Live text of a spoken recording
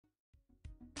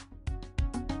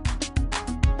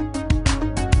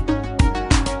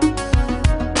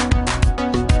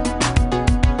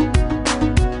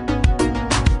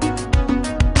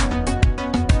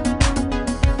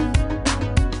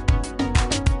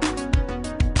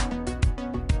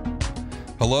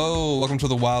Hello, welcome to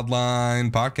the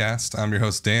Wildline Podcast. I'm your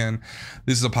host, Dan.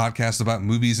 This is a podcast about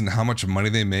movies and how much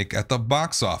money they make at the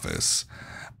box office.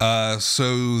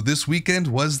 So this weekend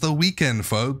was the weekend,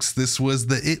 folks. This was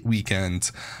the It weekend.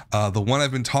 The one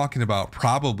I've been talking about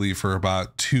probably for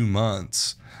about 2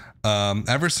 months.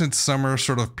 Ever since summer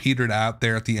sort of petered out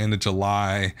there at the end of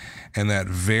July and that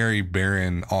very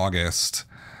barren August,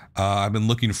 I've been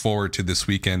looking forward to this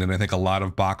weekend, and I think a lot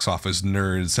of box office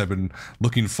nerds have been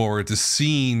looking forward to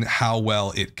seeing how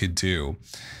well it could do.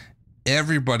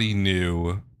 Everybody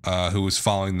knew, who was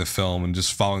following the film and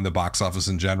just following the box office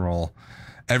in general,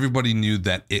 everybody knew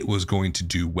that it was going to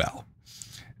do well.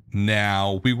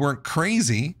 Now, we weren't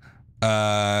crazy.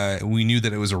 We knew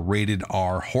that it was a rated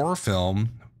R horror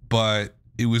film, but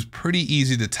it was pretty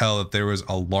easy to tell that there was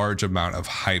a large amount of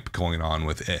hype going on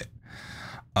with it.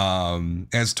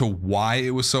 As to why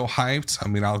it was so hyped, I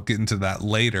mean, I'll get into that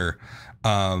later.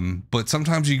 But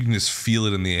sometimes you can just feel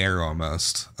it in the air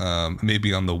almost.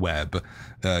 Maybe on the web,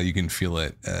 you can feel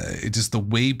it. It just the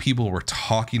way people were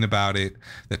talking about it,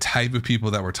 the type of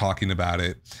people that were talking about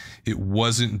it. It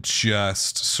wasn't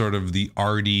just sort of the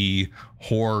arty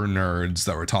horror nerds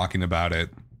that were talking about it,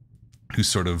 who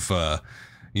sort of,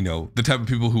 the type of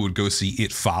people who would go see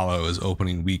It Follows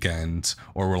opening weekend,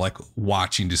 or were like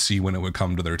watching to see when it would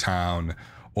come to their town,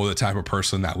 or the type of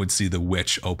person that would see The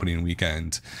Witch opening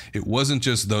weekend. It wasn't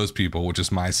just those people, which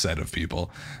is my set of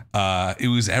people. It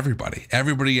was everybody.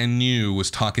 Everybody I knew was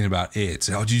talking about it.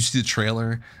 Oh, did you see the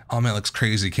trailer? Oh man, it looks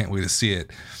crazy. Can't wait to see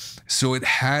it. So it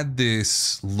had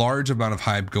this large amount of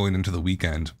hype going into the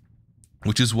weekend,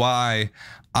 which is why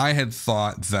I had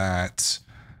thought that,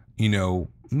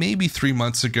 maybe 3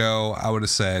 months ago, I would have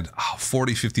said,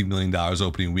 $40-50 million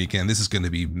opening weekend. This is going to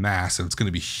be massive. It's going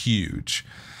to be huge.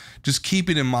 Just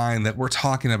keeping in mind that we're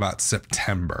talking about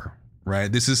September,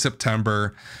 right? This is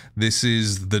September. This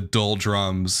is the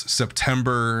doldrums.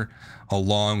 September,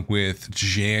 along with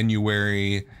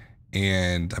January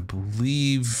and I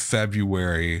believe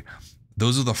February,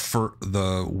 those are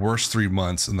the worst 3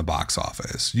 months in the box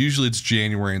office. Usually it's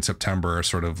January and September are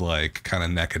sort of like kind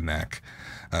of neck and neck.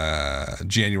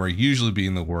 January usually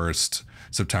being the worst,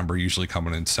 September usually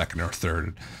coming in second or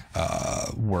third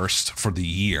worst for the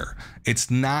year. It's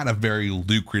not a very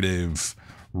lucrative,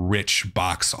 rich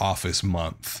box office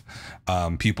month.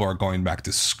 People are going back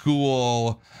to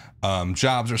school.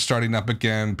 Jobs are starting up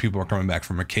again. People are coming back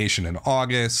from vacation in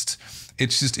August.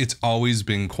 It's always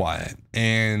been quiet.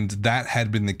 And that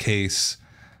had been the case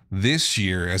this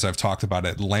year, as I've talked about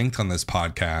at length on this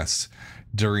podcast.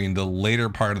 During the later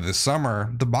part of the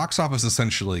summer, the box office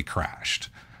essentially crashed,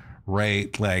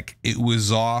 right? Like it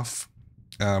was off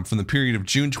from the period of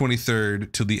June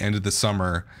 23rd to the end of the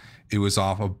summer. It was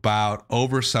off about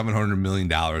over $700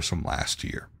 million from last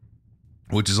year,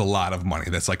 which is a lot of money.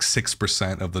 That's like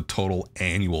 6% of the total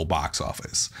annual box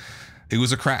office. It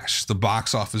was a crash. The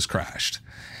box office crashed.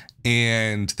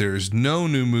 And there's no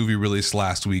new movie released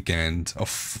last weekend,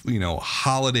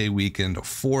 holiday weekend, a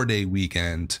 4-day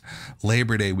weekend,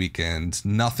 Labor Day weekend,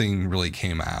 nothing really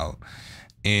came out.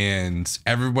 And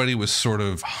everybody was sort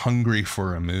of hungry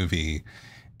for a movie,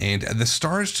 and the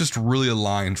stars just really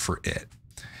aligned for it.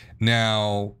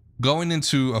 Now, going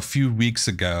into a few weeks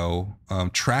ago,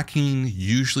 tracking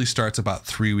usually starts about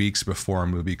 3 weeks before a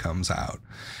movie comes out.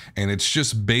 And it's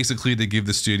just basically to give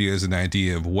the studios an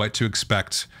idea of what to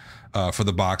expect for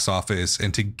the box office,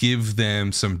 and to give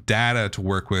them some data to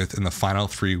work with in the final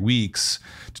 3 weeks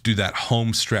to do that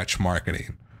home stretch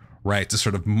marketing, right? To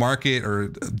sort of market or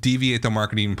deviate the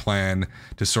marketing plan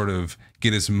to sort of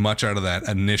get as much out of that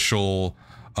initial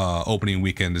opening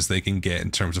weekend as they can get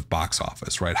in terms of box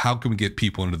office, right? How can we get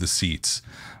people into the seats?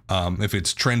 If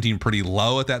it's trending pretty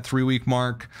low at that 3-week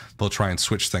mark, they'll try and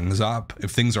switch things up.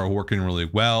 If things are working really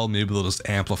well, maybe they'll just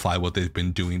amplify what they've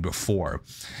been doing before.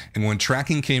 And when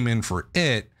tracking came in for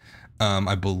it,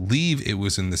 I believe it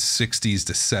was in the 60s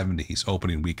to 70s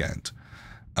opening weekend,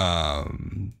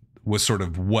 was sort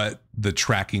of what the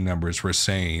tracking numbers were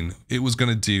saying it was going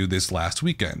to do this last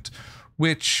weekend,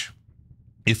 which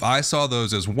if I saw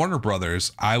those as Warner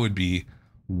Brothers, I would be,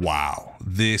 wow,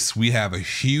 we have a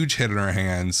huge hit in our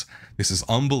hands. This is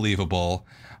unbelievable.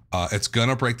 It's going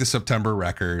to break the September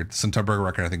record. September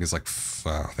record, I think, is like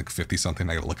 50 something.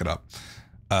 I got to look it up.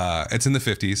 It's in the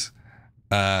 50s.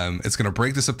 It's going to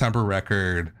break the September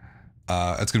record.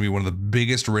 It's going to be one of the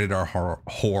biggest rated R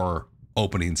horror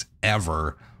openings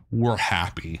ever. We're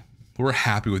happy. We're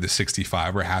happy with the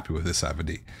 65. We're happy with the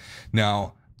 70.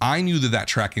 Now, I knew that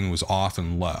tracking was off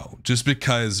and low just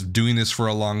because doing this for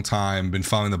a long time, been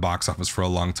following the box office for a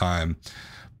long time.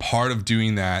 Part of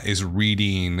doing that is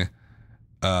reading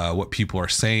what people are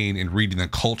saying and reading the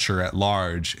culture at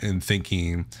large and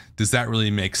thinking, does that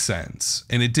really make sense?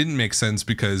 And it didn't make sense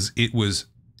because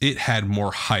it had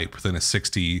more hype than a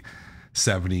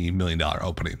 $60-70 million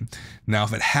opening. Now,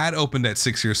 if it had opened at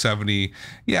 60 or 70,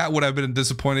 yeah, would I have been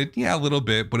disappointed? Yeah, a little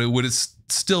bit, but it would have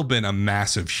still been a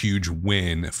massive, huge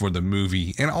win for the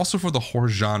movie and also for the horror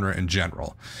genre in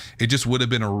general. It just would have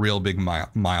been a real big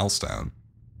milestone.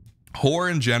 Horror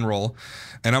in general,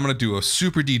 and I'm going to do a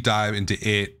super deep dive into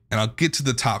it, and I'll get to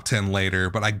the top 10 later,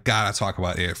 but I gotta talk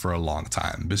about it for a long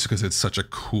time just because it's such a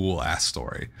cool ass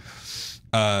story.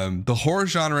 The horror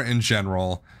genre in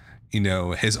general, you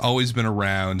know, has always been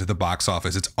around the box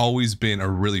office. It's always been a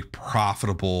really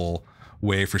profitable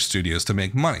way for studios to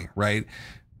make money, right?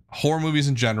 Horror movies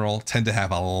in general tend to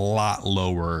have a lot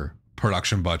lower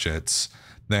production budgets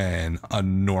than a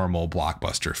normal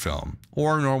blockbuster film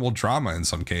or normal drama in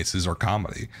some cases, or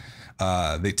comedy.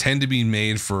 They tend to be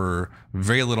made for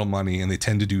very little money and they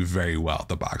tend to do very well at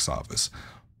the box office.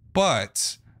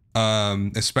 But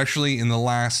especially in the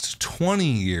last 20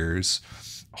 years,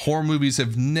 horror movies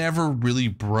have never really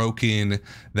broken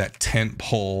that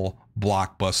tentpole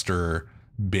blockbuster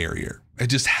barrier. It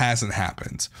just hasn't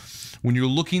happened. When you're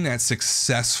looking at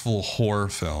successful horror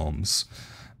films,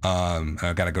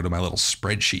 I've got to go to my little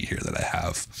spreadsheet here that I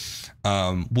have.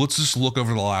 Let's just look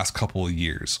over the last couple of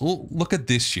years. We'll look at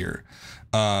this year.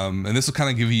 And this will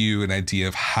kind of give you an idea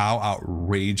of how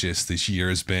outrageous this year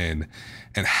has been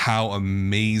and how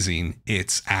amazing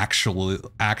its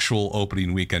actual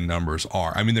opening weekend numbers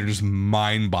are. I mean, they're just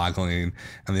mind-boggling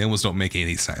and they almost don't make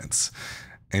any sense.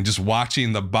 And just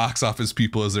watching the box office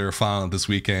people as they were following this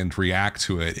weekend react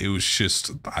to it, it was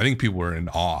just, I think people were in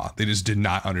awe. They just did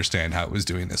not understand how it was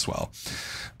doing this well.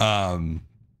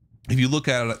 If you look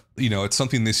at it, you know, it's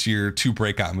something this year, 2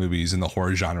 breakout movies in the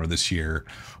horror genre this year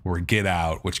were Get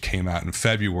Out, which came out in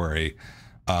February,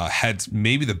 had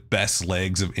maybe the best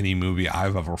legs of any movie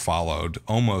I've ever followed,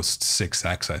 almost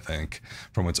 6x, I think,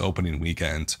 from its opening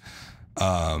weekend.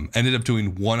 Ended up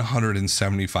doing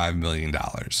 $175 million.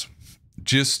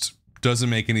 Just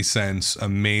doesn't make any sense.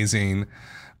 Amazing.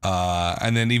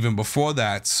 And then even before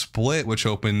that, Split, which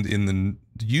opened in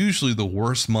usually the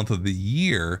worst month of the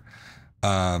year,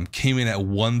 came in at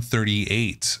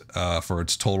 138 for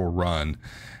its total run.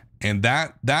 And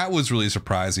that was really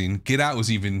surprising. Get Out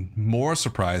was even more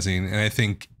surprising. And I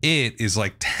think it is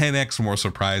like 10x more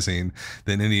surprising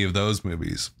than any of those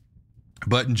movies.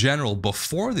 But in general,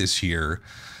 before this year,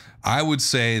 I would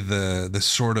say the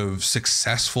sort of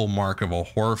successful mark of a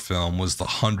horror film was the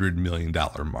 $100 million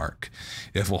mark.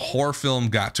 If a horror film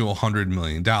got to $100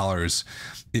 million,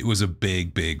 it was a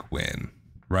big, big win,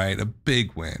 right? A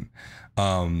big win.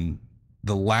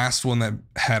 The last one that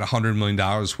had $100 million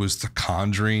was the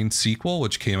Conjuring sequel,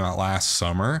 which came out last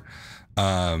summer.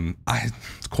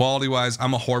 Quality wise,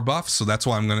 I'm a horror buff, so that's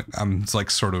why I'm like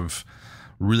sort of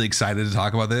really excited to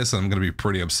talk about this. I'm going to be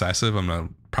pretty obsessive. I'm going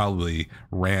to probably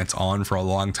rant on for a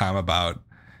long time about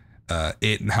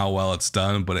it and how well it's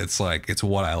done, but it's like, it's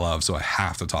what I love, so I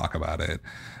have to talk about it.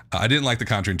 I didn't like The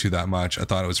Conjuring 2 that much. I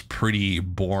thought it was pretty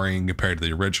boring compared to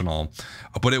the original,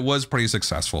 but it was pretty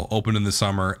successful. Opened in the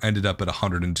summer, ended up at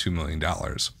 $102 million.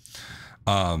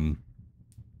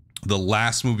 The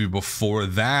last movie before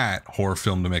that horror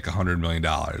film to make $100 million.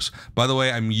 By the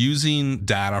way, I'm using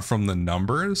data from the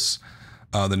numbers,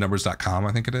 the numbers.com,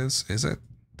 I think it is. Is it?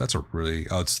 That's a really,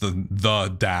 it's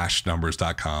the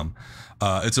numbers.com.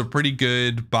 It's a pretty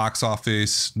good box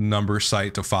office number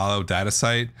site to follow, data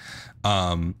site.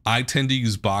 I tend to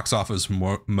use Box Office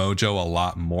Mojo a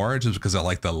lot more just because I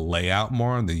like the layout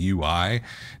more and the UI.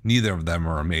 Neither of them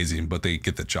are amazing, but they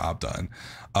get the job done.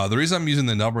 The reason I'm using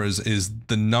the numbers is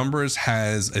the numbers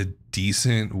has a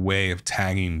decent way of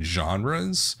tagging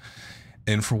genres.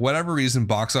 And for whatever reason,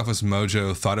 Box Office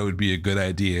Mojo thought it would be a good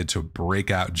idea to break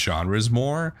out genres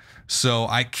more. So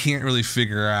I can't really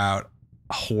figure out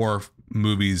horror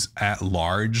movies at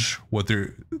large, what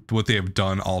they have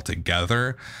done all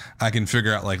together. I can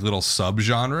figure out like little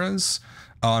subgenres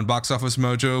on Box Office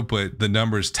Mojo, but the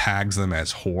numbers tags them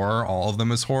as horror, all of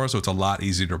them as horror. So it's a lot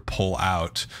easier to pull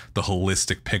out the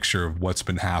holistic picture of what's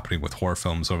been happening with horror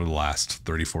films over the last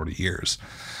 30, 40 years.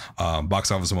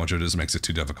 Box Office Mojo just makes it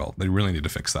too difficult. They really need to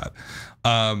fix that.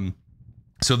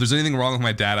 So if there's anything wrong with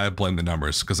my data, I blame the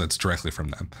numbers because it's directly from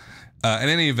them. In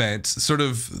any event, sort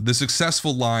of the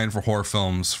successful line for horror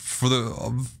films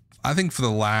I think for the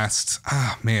last,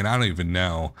 I don't even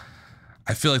know.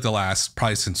 I feel like the last,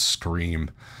 probably since Scream,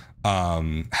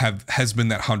 has been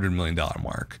that $100 million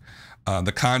mark.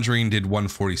 The Conjuring did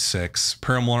 146.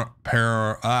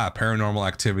 Paranormal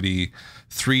Activity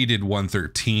 3 did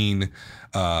 113.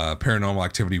 Paranormal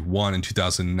Activity 1 in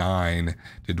 2009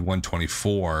 did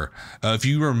 124. If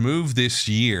you remove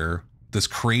this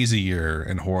crazy year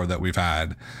in horror that we've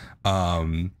had,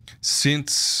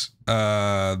 since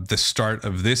the start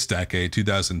of this decade,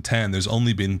 2010, there's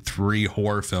only been 3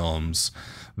 horror films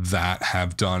that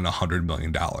have done $100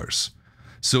 million.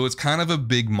 So it's kind of a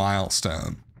big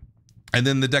milestone. And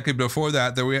then the decade before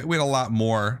that, we had a lot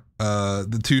more.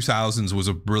 The 2000s was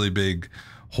a really big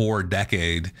horror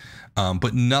decade,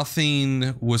 but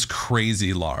nothing was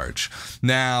crazy large.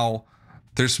 Now,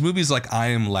 there's movies like I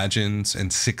Am Legend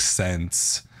and Sixth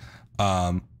Sense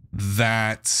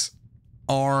that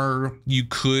are, you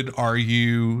could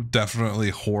argue,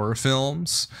 definitely horror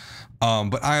films.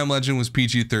 But I Am Legend was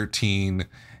PG-13.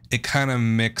 It kind of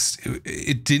mixed.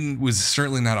 It was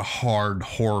certainly not a hard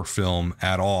horror film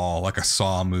at all, like a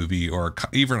Saw movie or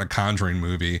even a Conjuring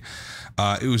movie.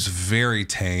 It was very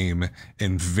tame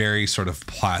and very sort of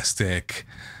plastic,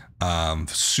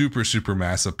 super, super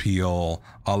mass appeal.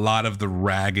 A lot of the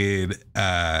ragged,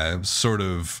 sort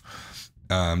of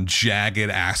jagged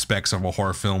aspects of a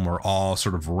horror film were all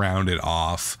sort of rounded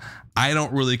off. I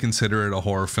don't really consider it a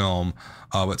horror film,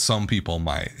 but some people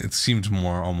might. It seemed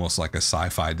more almost like a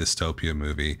sci-fi dystopia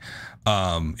movie,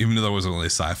 even though there wasn't really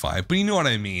sci-fi. But you know what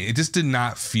I mean? It just did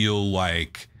not feel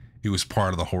like it was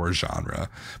part of the horror genre.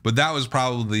 But that was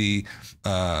probably,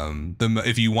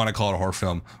 if you want to call it a horror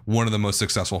film, one of the most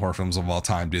successful horror films of all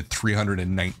time. Did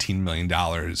 $319 million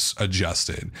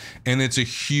adjusted. And it's a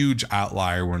huge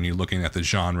outlier when you're looking at the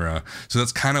genre. So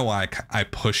that's kind of why I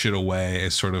push it away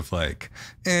as sort of like,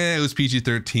 it was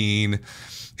PG-13.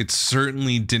 It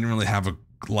certainly didn't really have a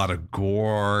lot of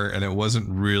gore, and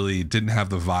it didn't have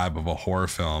the vibe of a horror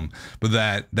film, but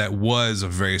that was a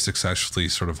very successfully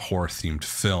sort of horror themed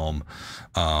film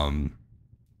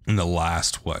in the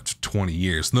last 20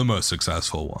 years, the most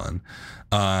successful one.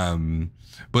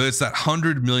 But it's that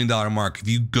 $100 million mark. If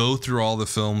you go through all the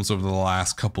films over the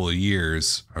last couple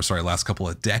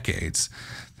of decades,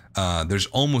 there's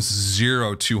almost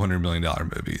zero $200 million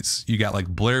movies. You got like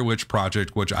Blair Witch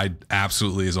Project, which I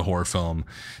absolutely is a horror film,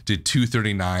 did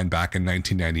 239 back in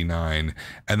 1999,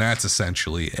 and that's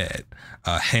essentially it.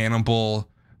 Hannibal,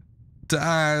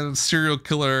 serial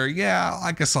killer, yeah,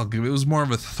 I guess I'll give it. It was more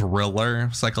of a thriller,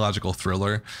 psychological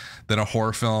thriller, than a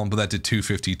horror film, but that did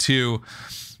 252.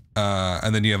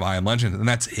 And then you have I Am Legend, and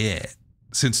that's it.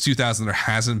 Since 2000, there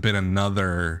hasn't been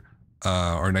another.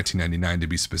 Or 1999 to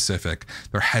be specific,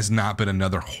 there has not been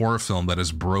another horror film that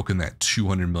has broken that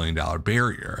 $200 million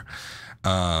barrier.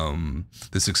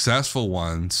 The successful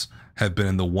ones have been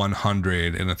in the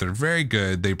 100, and if they're very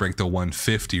good, they break the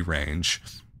 150 range.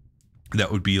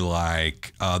 That would be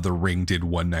like The Ring did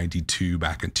 192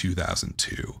 back in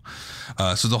 2002.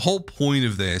 So the whole point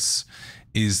of this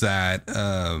is that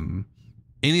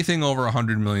anything over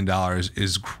 $100 million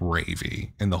is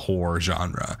gravy in the horror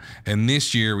genre. And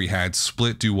this year we had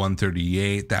Split do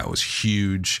 138. That was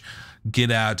huge. Get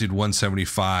Out did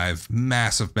 175.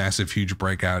 Massive, massive, huge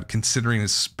breakout, considering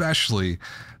especially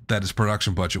that his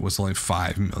production budget was only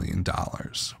 $5 million,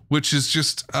 which is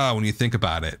just, when you think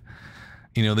about it,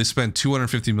 you know, they spent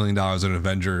 $250 million on an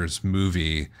Avengers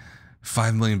movie,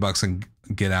 $5 million on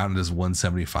Get Out, and does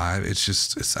 175.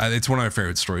 It's one of my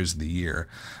favorite stories of the year.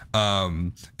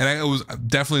 And I was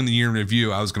definitely in the year in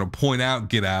review, I was going to point out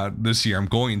Get Out this year. I'm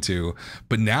going to,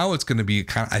 but now it's going to be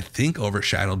kind of, I think,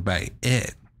 overshadowed by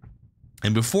It.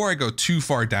 And before I go too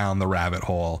far down the rabbit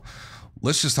hole,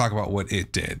 let's just talk about what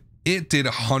It did. It did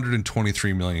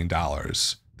 $123 million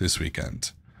this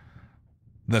weekend.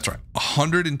 That's right,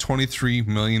 $123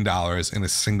 million in a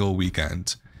single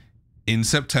weekend. In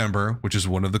September, which is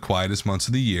one of the quietest months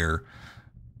of the year,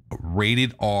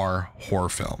 rated R horror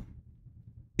film.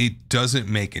 It doesn't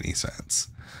make any sense.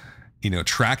 You know,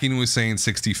 tracking was saying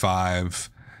 65.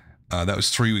 That was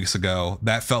 3 weeks ago.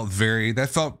 That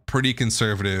felt pretty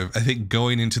conservative. I think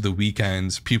going into the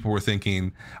weekends, people were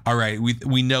thinking, all right,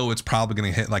 we know it's probably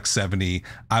going to hit like 70.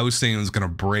 I was saying it was going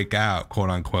to break out, quote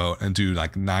unquote, and do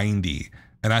like 90.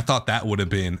 And I thought that would have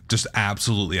been just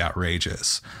absolutely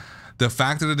outrageous. The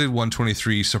fact that it did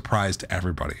 123 surprised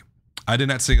everybody. I did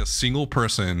not see a single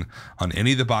person on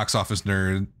any of the box office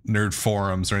nerd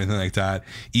forums or anything like that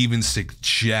even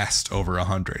suggest over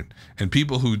 100. And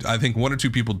people who, I think one or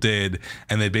two people did,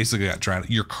 and they basically got drowned.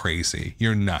 You're crazy.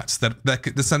 You're nuts.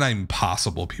 That's not even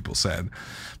possible, people said.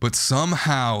 But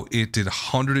somehow it did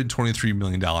 $123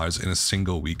 million in a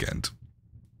single weekend.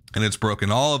 And it's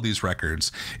broken all of these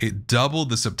records. It doubled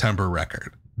the September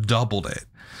record. Doubled it.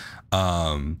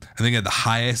 I think at the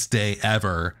highest day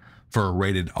ever for a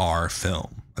rated R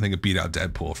film. I think it beat out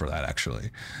Deadpool for that, actually.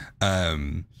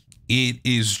 It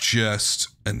is just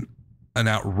an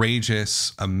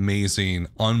outrageous, amazing,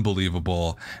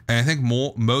 unbelievable, and I think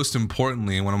most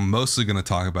importantly, and what I'm mostly going to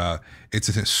talk about, it's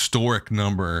a historic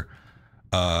number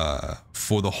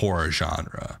for the horror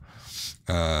genre.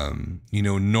 You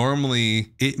know,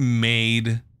 normally it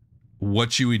made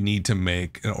what you would need to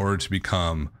make in order to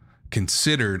become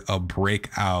considered a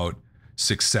breakout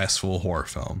successful horror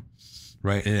film,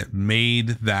 right? And it made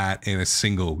that in a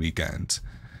single weekend.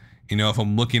 You know, if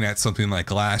I'm looking at something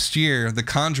like last year, The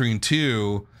Conjuring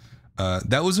 2,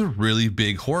 that was a really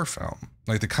big horror film.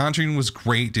 Like, The Conjuring was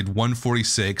great, did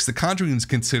 146. The Conjuring is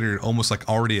considered almost like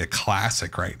already a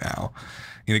classic right now.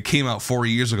 You know, it came out 4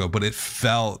 years ago, but it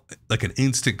felt like an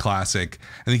instant classic.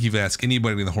 I think if you ask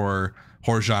anybody in the horror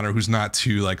genre who's not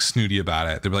too like snooty about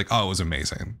it, they'd be like, oh, it was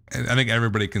amazing. And I think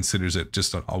everybody considers it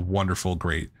just a wonderful,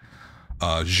 great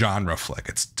genre flick.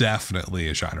 It's definitely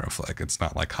a genre flick. It's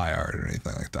not like har-R or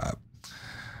anything like that.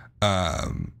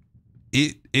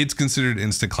 It's considered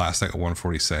instant classic at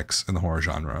 146 in the horror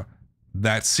genre.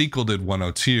 That sequel did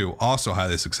 102, also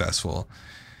highly successful.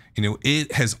 You know,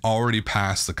 it has already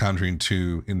passed The Conjuring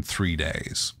 2 in 3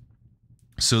 days.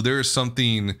 So there is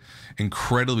something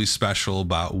incredibly special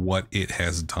about what it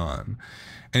has done.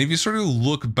 And if you sort of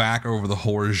look back over the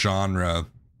horror genre,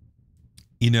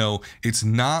 you know, it's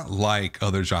not like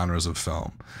other genres of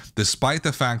film, despite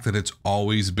the fact that it's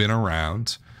always been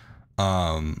around.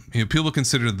 You know, people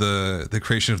consider the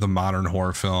creation of the modern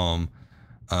horror film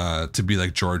to be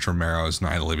like George Romero's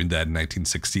Night of the Living Dead in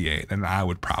 1968, and I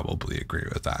would probably agree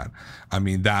with that. I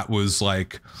mean, that was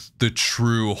like the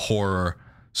true horror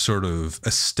sort of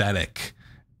aesthetic,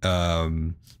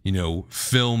 you know,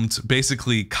 filmed,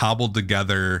 basically cobbled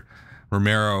together.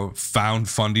 Romero found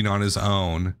funding on his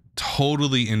own,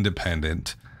 totally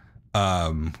independent,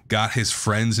 got his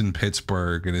friends in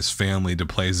Pittsburgh and his family to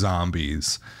play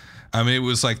zombies. I mean, it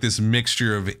was like this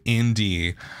mixture of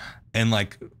indie and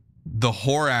like the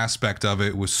horror aspect of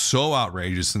it was so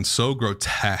outrageous and so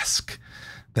grotesque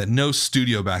that no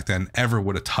studio back then ever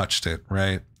would have touched it,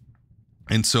 right?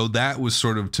 And so that was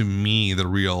sort of, to me, the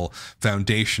real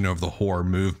foundation of the horror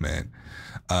movement.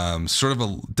 Sort of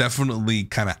a definitely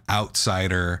kind of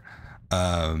outsider,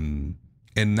 and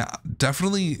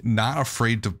definitely not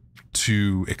afraid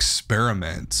to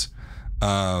experiment,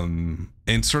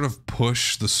 and sort of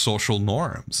push the social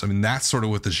norms. I mean, that's sort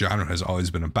of what the genre has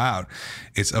always been about.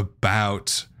 It's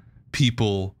about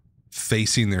people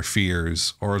facing their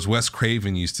fears, or as Wes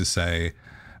Craven used to say,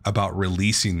 about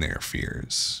releasing their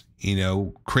fears. You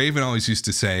know, Craven always used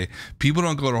to say, people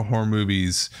don't go to horror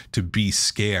movies to be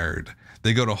scared.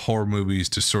 They go to horror movies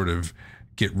to sort of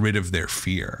get rid of their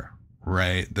fear,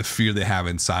 right? The fear they have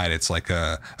inside. It's like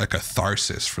a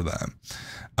catharsis for them.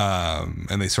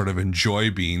 And they sort of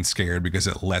enjoy being scared because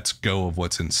it lets go of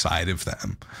what's inside of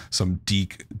them. Some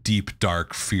deep,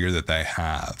 dark fear that they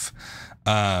have.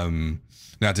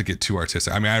 Not to get too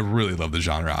artistic. I mean, I really love the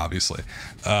genre, obviously.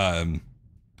 But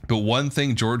one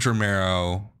thing George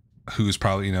Romero, who's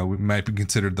probably, you know, might be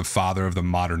considered the father of the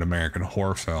modern American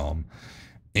horror film,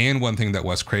 and one thing that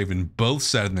Wes Craven both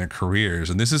said in their careers,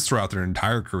 and this is throughout their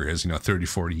entire careers, you know, 30,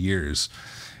 40 years,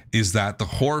 is that the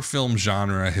horror film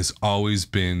genre has always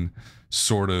been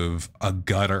sort of a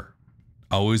gutter,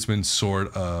 always been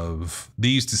sort of, they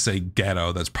used to say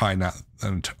ghetto. That's probably not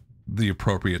the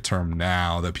appropriate term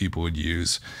now that people would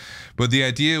use. But the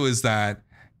idea was that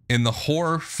in the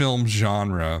horror film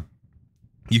genre,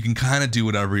 you can kind of do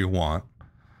whatever you want,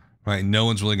 right? No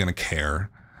one's really going to care.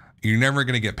 You're never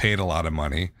going to get paid a lot of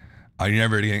money. You're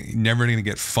never going to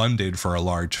get funded for a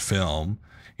large film.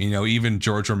 You know, even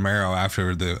George Romero,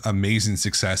 after the amazing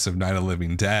success of Night of the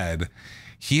Living Dead,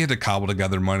 he had to cobble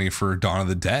together money for Dawn of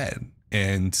the Dead.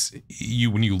 And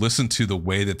when you listen to the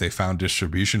way that they found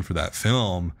distribution for that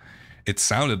film, it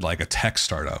sounded like a tech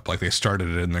startup. Like they started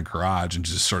it in their garage and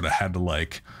just sort of had to,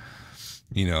 like,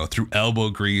 you know, through elbow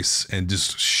grease and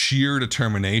just sheer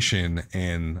determination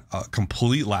and a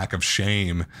complete lack of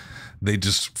shame, they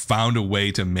just found a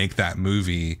way to make that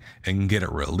movie and get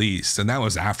it released. And that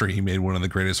was after he made one of the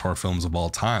greatest horror films of all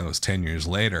time. It was 10 years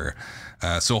later.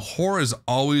 So horror has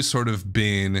always sort of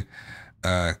been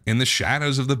in the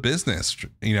shadows of the business.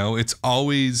 You know, it's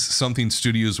always something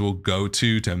studios will go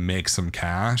to make some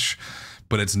cash,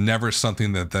 but it's never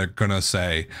something that they're going to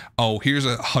say, oh, here's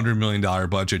 $100 million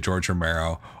budget, George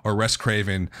Romero, or Wes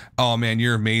Craven. Oh man,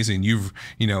 you're amazing. You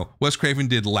know, Wes Craven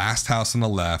did Last House on the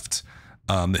Left,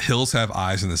 The Hills Have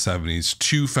Eyes in the 70s,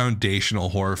 2 foundational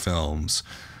horror films.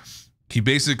 He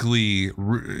basically,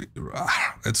 I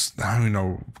don't even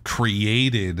know,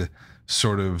 created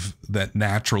sort of that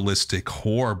naturalistic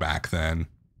horror back then.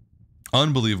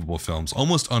 Unbelievable films,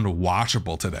 almost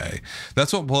unwatchable today.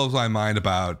 That's what blows my mind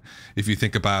about, if you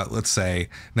think about, let's say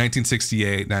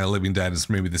 1968, Night of the Living Dead is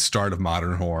maybe the start of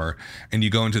modern horror, and you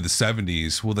go into the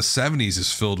 70s. Well, the 70s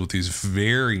is filled with these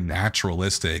very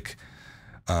naturalistic,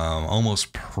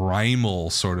 almost primal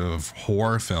sort of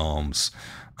horror films.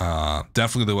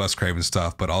 Definitely the Wes Craven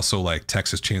stuff, but also like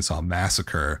Texas Chainsaw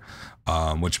Massacre,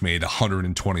 which made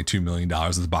 $122 million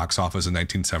at the box office in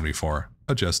 1974,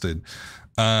 adjusted.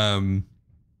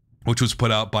 Which was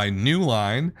put out by New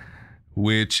Line,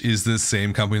 which is the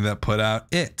same company that put out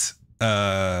It,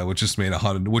 which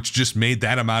just made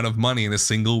that amount of money in a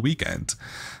single weekend.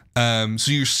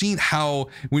 So you're seeing how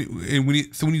when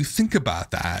you think about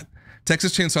that,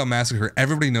 Texas Chainsaw Massacre,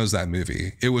 everybody knows that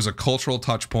movie. It was a cultural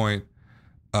touch point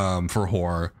for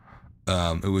horror.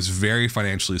 It was very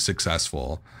financially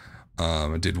successful.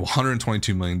 It did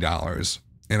 $122 million.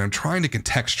 And I'm trying to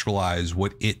contextualize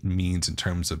what it means in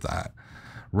terms of that,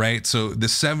 right? So the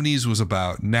 70s was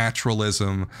about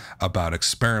naturalism, about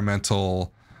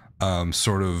experimental, it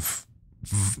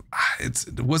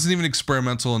wasn't even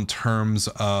experimental in terms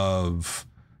of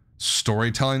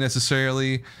storytelling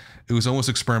necessarily. It was almost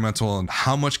experimental in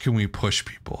how much can we push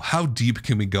people? How deep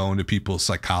can we go into people's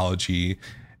psychology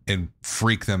and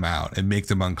freak them out and make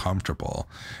them uncomfortable?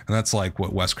 And that's like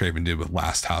what Wes Craven did with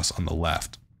Last House on the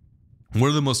Left. One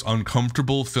of the most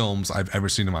uncomfortable films I've ever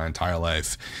seen in my entire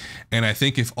life. And I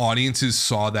think if audiences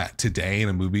saw that today in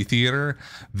a movie theater,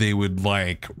 they would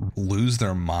like lose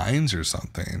their minds or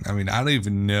something. I mean, I don't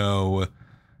even know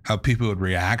how people would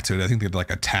react to it. I think they'd like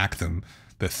attack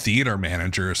the theater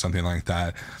manager or something like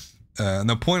that. And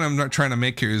the point I'm not trying to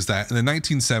make here is that in the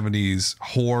 1970s,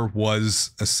 horror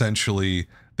was essentially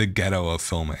the ghetto of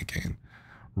filmmaking,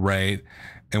 right?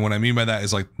 And what I mean by that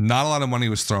is like not a lot of money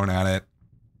was thrown at it.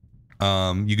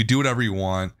 You could do whatever you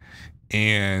want,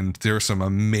 and there are some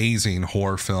amazing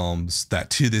horror films that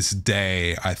to this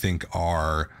day I think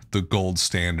are the gold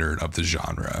standard of the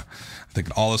genre. I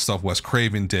think all the stuff Wes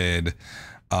Craven did,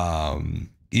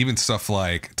 even stuff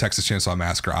like Texas Chainsaw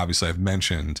Massacre, obviously I've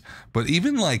mentioned, but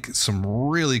even like some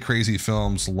really crazy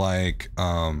films like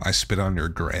I Spit on Your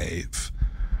Grave,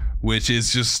 which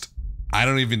is just, I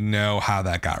don't even know how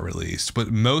that got released, but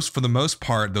for the most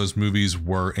part, those movies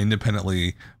were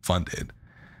independently funded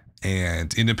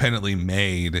and independently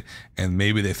made. And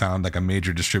maybe they found like a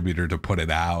major distributor to put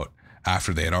it out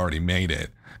after they had already made it.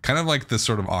 Kind of like the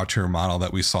sort of auteur model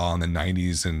that we saw in the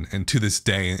 90s and to this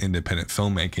day in independent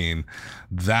filmmaking.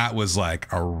 That was like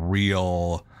a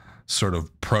real sort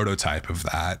of prototype of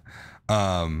that.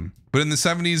 But in the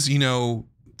 70s, you know,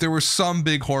 there were some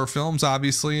big horror films,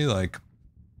 obviously, like,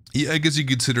 I guess you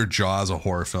consider Jaws a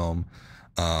horror film.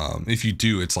 If you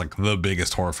do, it's like the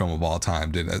biggest horror film of all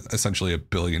time. Did essentially $1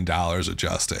 billion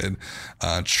adjusted.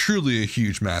 Truly a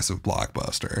huge, massive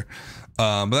blockbuster.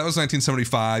 But that was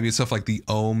 1975. You had stuff like The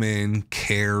Omen,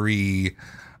 Carrie.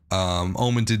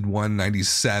 Omen did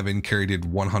 197. Carrie did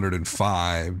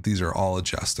 105. These are all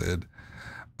adjusted.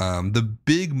 The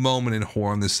big moment in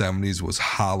horror in the 70s was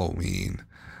Halloween,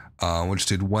 which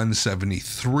did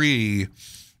 173.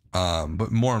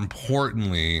 But more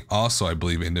importantly, also, I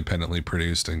believe, independently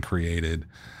produced and created,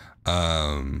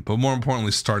 but more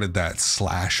importantly, started that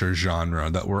slasher genre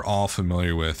that we're all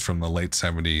familiar with from the late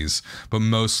 70s, but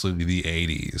mostly the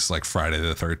 80s, like Friday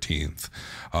the 13th,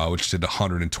 which did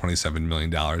 $127 million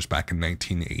back in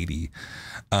 1980.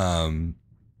 And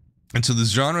so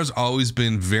this genre has always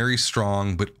been very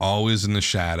strong, but always in the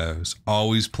shadows,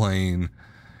 always playing,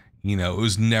 you know, it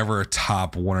was never a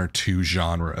top one or two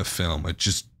genre of film.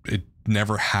 It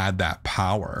never had that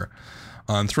power.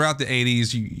 Throughout the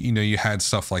 80s, you know, you had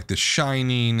stuff like The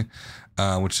Shining,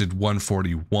 which did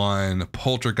 141.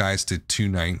 Poltergeist did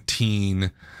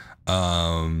 219.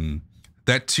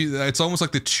 It's almost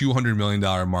like the $200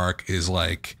 million mark is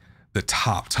like the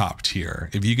top tier.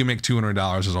 If you can make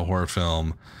 $200 as a horror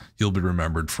film, you'll be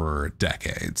remembered for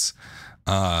decades.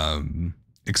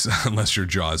 Unless you're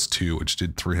Jaws 2, which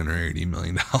did $380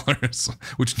 million,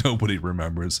 which nobody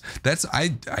remembers.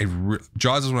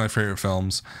 Jaws is one of my favorite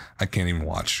films. I can't even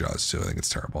watch Jaws 2. I think it's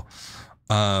terrible.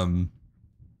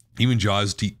 Even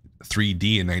Jaws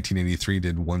 3D in 1983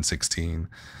 did 116.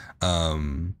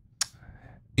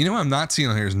 You know what I'm not seeing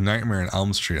on here is Nightmare on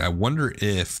Elm Street. I wonder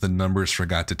if the numbers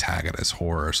forgot to tag it as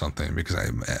horror or something, because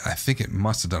I think it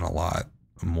must have done a lot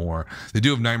more. They do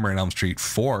have Nightmare on Elm Street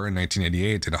 4 in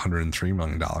 1988, did $103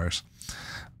 million.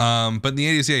 But in the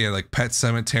 80s, yeah, like Pet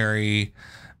Sematary.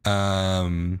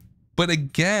 But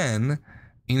again,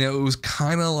 you know, it was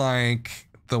kind of like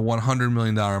the $100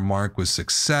 million mark was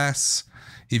success.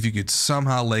 If you could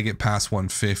somehow leg it past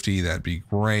 150, that'd be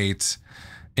great.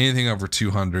 Anything over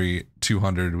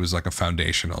 200 was like a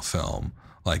foundational film,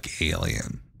 like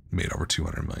Alien, made over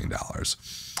 $200 million,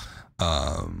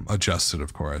 adjusted,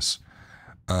 of course.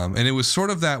 And it was sort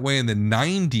of that way in the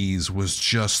 90s. Was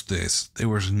just this. There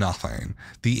was nothing.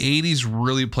 The 80s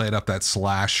really played up that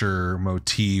slasher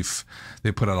motif.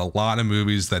 They put out a lot of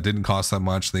movies that didn't cost that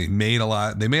much. They made a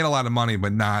lot of money,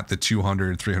 but not the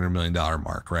 $200-300 million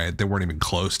mark, right? They weren't even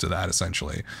close to that,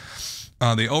 essentially.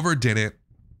 They overdid it.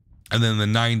 And then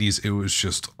in the 90s, it was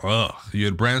just, you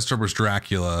had Bram Stoker's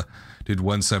Dracula, did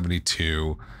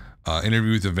 172.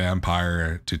 Interview with the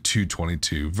Vampire, did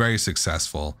 222. Very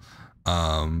successful.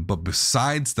 But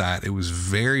besides that, it was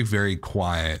very, very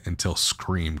quiet until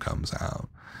Scream comes out.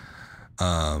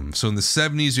 So in the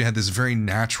 70s, you had this very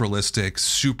naturalistic,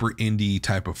 super indie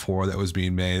type of horror that was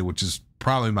being made, which is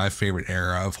probably my favorite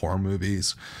era of horror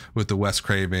movies, with the Wes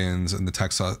Cravens and the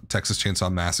Texas Chainsaw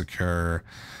Massacre.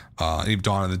 Even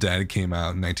Dawn of the Dead came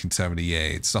out in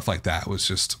 1978. Stuff like that was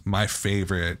just my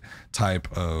favorite type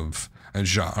of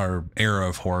genre, era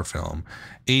of horror film.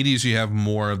 80s, you have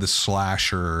more of the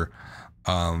slasher,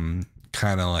 kind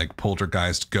of like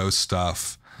poltergeist ghost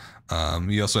stuff.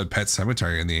 You also had Pet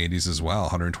Sematary in the 80s as well,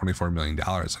 $124 million,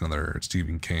 another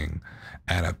Stephen King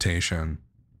adaptation,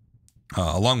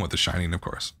 along with The Shining, of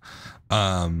course.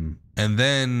 And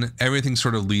then everything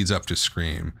sort of leads up to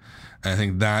Scream. And I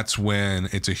think that's when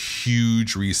it's a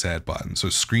huge reset button. So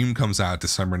Scream comes out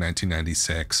December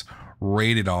 1996,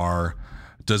 rated R,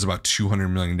 does about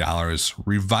 $200 million,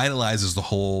 revitalizes the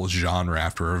whole genre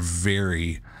after a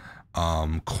very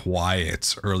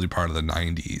quiet early part of the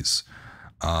 90s.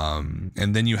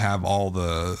 And then you have all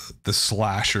the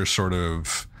slasher sort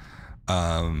of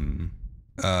I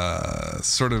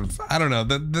don't know,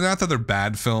 they're not that they're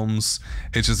bad films,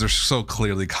 it's just they're so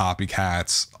clearly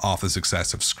copycats off the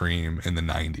success of Scream in the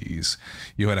 90s.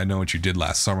 You had I Know What You Did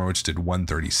Last Summer, which did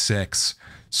 136.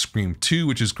 Scream 2,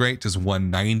 which is great, does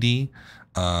 190,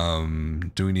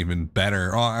 doing even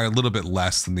better, or a little bit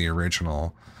less than the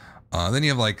original. Then you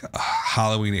have like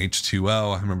Halloween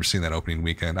H2O. I remember seeing that opening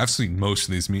weekend. I've seen most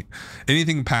of these.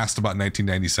 Anything past about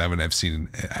 1997, I've seen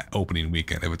opening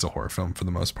weekend if it's a horror film for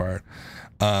the most part.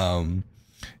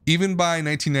 Even by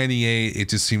 1998, it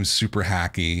just seems super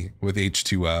hacky with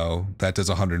H2O. That does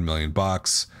 $100 million.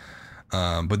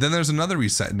 But then there's another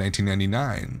reset in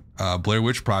 1999. Blair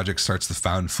Witch Project starts the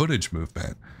found footage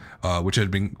movement. Which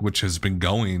has been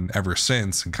going ever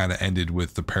since, and kind of ended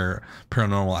with the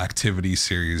Paranormal Activity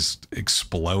series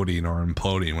exploding or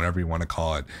imploding, whatever you want to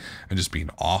call it, and just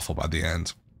being awful by the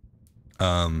end.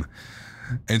 And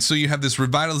so you have this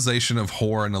revitalization of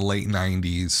horror in the late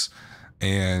 90s,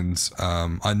 and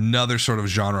another sort of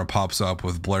genre pops up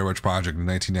with Blair Witch Project in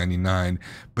 1999.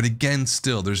 But again,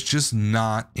 still, there's just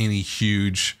not any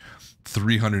huge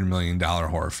 $300 million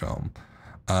horror film.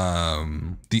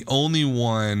 The only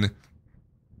one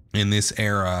in this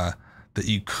era that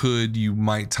you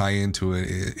might tie into it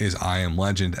is I Am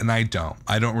Legend, and I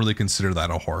don't really consider that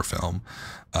a horror film.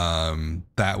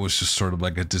 That was just sort of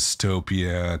like a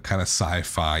dystopia, kind of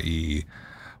sci-fi-y,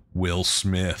 Will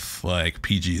Smith, like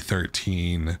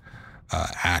PG-13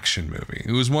 action movie.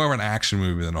 It was more of an action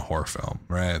movie than a horror film,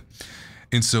 right?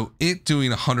 And so it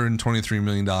doing $123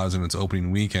 million in its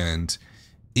opening weekend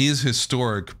is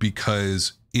historic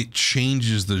because it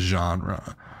changes the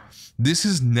genre. This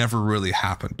has never really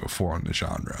happened before in the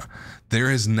genre. There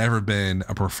has never been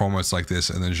a performance like this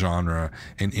in the genre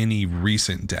in any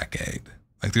recent decade.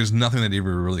 Like, there's nothing that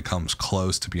ever really comes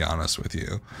close, to be honest with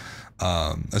you.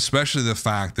 Especially the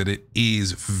fact that it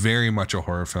is very much a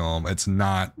horror film. It's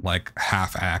not like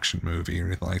half action movie or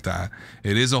anything like that.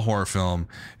 It is a horror film.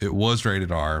 It was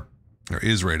rated R, or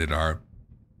is rated R,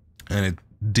 and it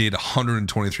did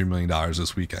 $123 million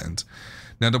this weekend.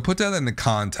 Now, to put that into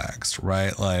context,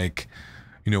 right? Like,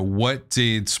 what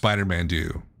did Spider-Man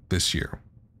do this year?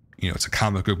 It's a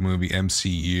comic book movie,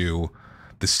 MCU,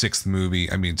 the 6th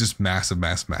movie. I mean, just massive.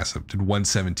 Did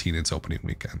 117 its opening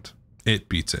weekend. It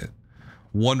beats it.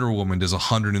 Wonder Woman does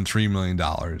 $103 million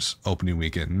opening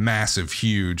weekend. Massive,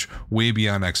 huge, way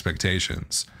beyond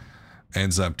expectations.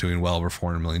 Ends up doing well over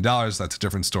 $400 million. That's a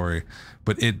different story,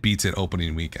 but it beats it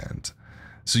opening weekend.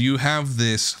 So you have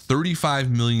this $35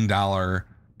 million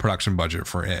production budget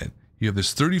for it. You have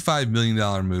this $35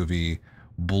 million movie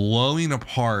blowing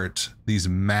apart these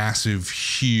massive,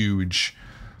 huge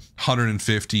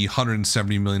 $150,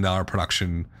 $170 million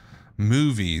production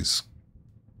movies.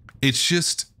 It's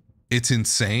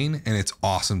insane, and it's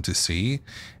awesome to see.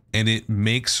 And it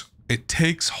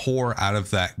takes horror out of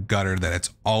that gutter that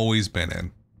it's always been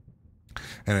in.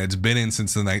 and it's been in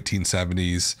since the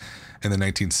 1970s and the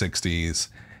 1960s.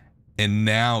 And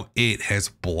now it has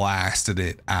blasted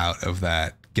it out of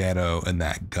that ghetto and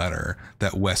that gutter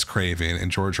that Wes Craven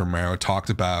and George Romero talked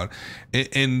about,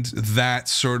 and that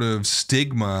sort of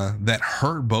stigma that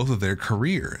hurt both of their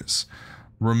careers.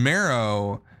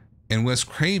 Romero and Wes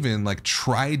Craven like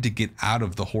tried to get out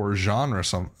of the horror genre,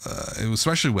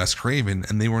 especially Wes Craven,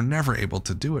 and they were never able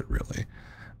to do it really,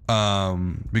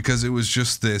 because it was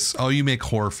just this, oh, you make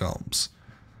horror films,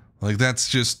 like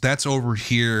that's over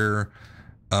here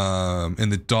in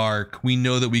the dark. We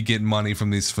know that we get money from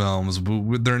these films,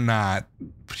 but they're not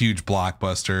huge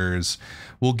blockbusters.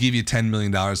 We'll give you $10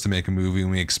 million to make a movie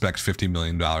and we expect $50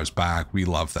 million back. We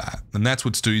love that. And that's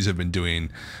what studios have been doing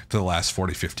for the last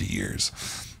 40, 50 years.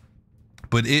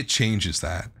 But it changes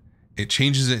that. It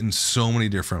changes it in so many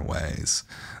different ways.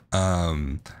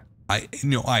 I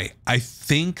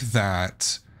think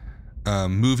that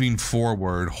moving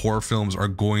forward, horror films are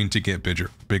going to get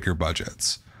bigger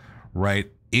budgets, right?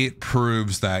 It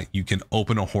proves that you can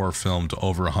open a horror film to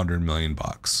over $100 million,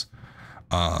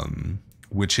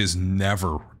 which has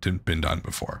never been done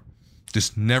before.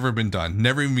 Just never been done.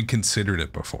 Never even considered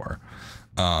it before.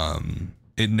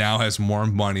 It now has more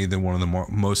money than one of the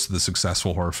most of the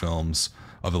successful horror films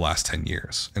of the last 10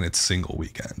 years in its single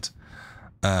weekend.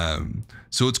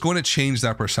 So it's going to change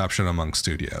that perception among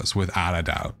studios without a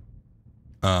doubt.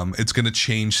 It's going to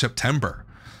change September,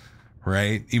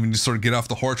 right? Even just sort of get off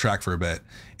the horror track for a bit.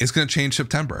 It's going to change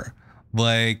September.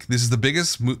 Like, this is the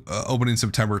biggest opening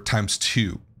September times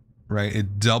 2, right?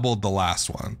 It doubled the last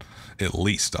one, at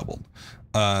least doubled.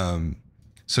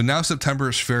 So now September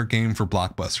is fair game for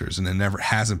blockbusters, and it never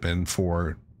hasn't been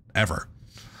for ever.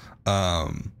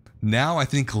 Now I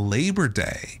think Labor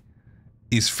Day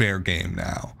is fair game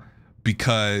now,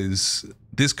 because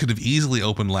this could have easily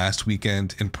opened last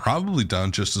weekend and probably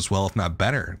done just as well, if not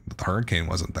better. The hurricane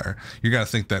wasn't there. You got to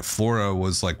think that Florida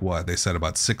was like, what they said,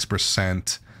 about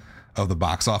 6% of the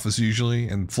box office usually,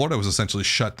 and Florida was essentially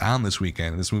shut down this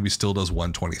weekend. This movie still does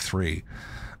 123.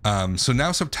 So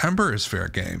now September is fair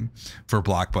game for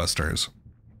blockbusters.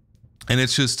 And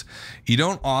it's just, you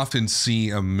don't often see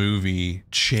a movie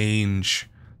change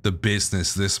the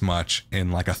business this much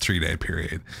in like a 3-day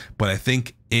period, but I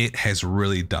think it has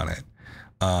really done it.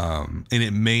 And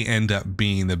it may end up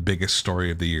being the biggest story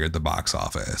of the year at the box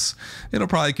office. It'll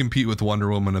probably compete with Wonder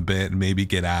Woman a bit and maybe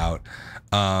Get Out.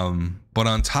 But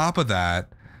on top of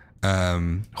that,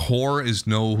 horror is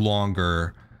no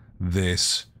longer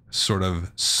this sort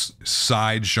of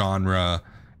side genre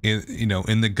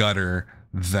in the gutter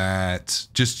that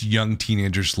just young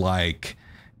teenagers like,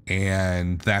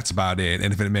 and that's about it.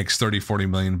 And if it makes 30-40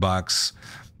 million bucks,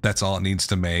 that's all it needs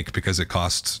to make because it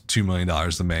costs $2 million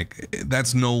to make.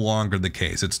 That's no longer the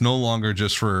case. It's no longer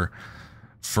just for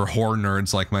horror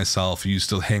nerds like myself who used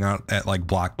to hang out at like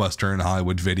Blockbuster and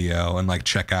Hollywood Video and like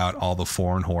check out all the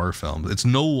foreign horror films. It's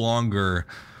no longer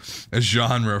a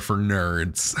genre for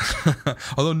nerds.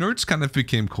 Although nerds kind of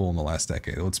became cool in the last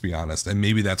decade, let's be honest. And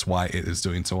maybe that's why it is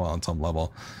doing so well on some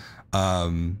level.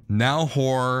 Now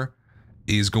horror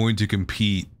is going to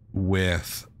compete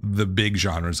with the big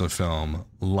genres of film,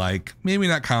 like maybe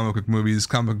not comic book movies.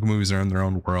 Comic book movies are in their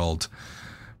own world,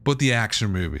 but the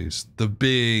action movies, the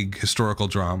big historical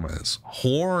dramas.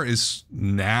 Horror is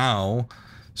now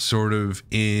sort of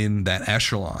in that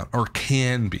echelon, or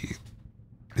can be.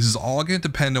 This is all going to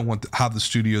depend on how the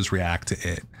studios react to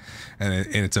it. And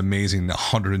it's amazing, the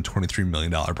 $123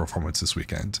 million performance this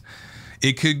weekend.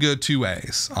 It could go two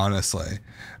ways, honestly.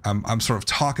 I'm sort of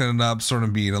talking it up, sort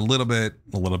of being a little bit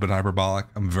hyperbolic.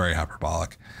 I'm very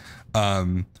hyperbolic.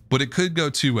 But it could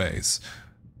go two ways.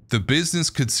 The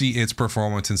business could see its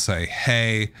performance and say,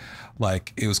 hey,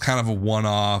 like it was kind of a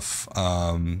one-off,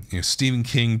 Stephen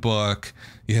King book.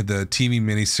 You had the TV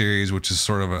miniseries, which is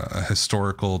sort of a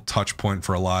historical touch point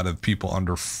for a lot of people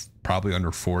probably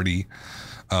under 40.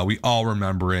 We all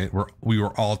remember it. We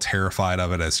were all terrified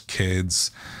of it as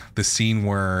kids. The scene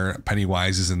where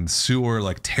Pennywise is in the sewer,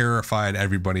 like, terrified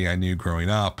everybody I knew growing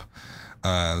up.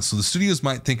 So the studios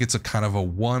might think it's a kind of a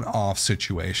one-off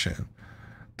situation.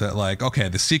 That like, okay,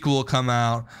 the sequel will come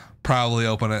out, probably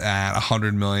open it at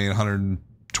 100 million,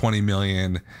 120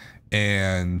 million,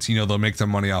 and they'll make their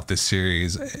money off this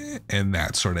series, and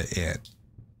that's sort of it.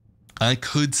 I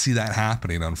could see that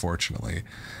happening, unfortunately.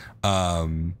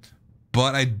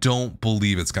 But I don't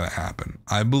believe it's going to happen.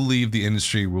 I believe the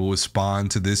industry will respond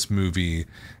to this movie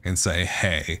and say,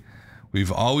 hey,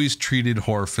 we've always treated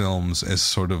horror films as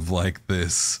sort of like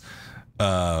this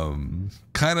kind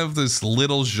of this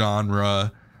little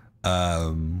genre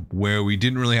where we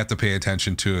didn't really have to pay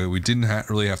attention to it. We didn't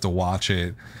really have to watch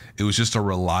it. It was just a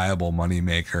reliable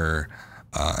moneymaker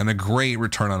and a great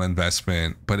return on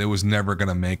investment, but it was never going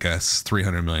to make us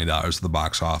 $300 million at the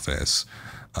box office.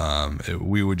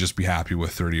 We would just be happy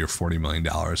with $30 or $40 million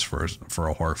for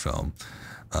a horror film.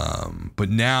 But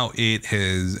now it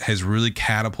has really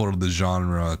catapulted the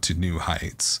genre to new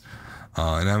heights.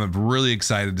 And I'm really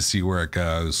excited to see where it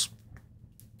goes.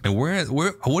 And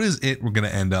what is it we're going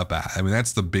to end up at? I mean,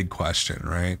 that's the big question,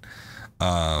 right?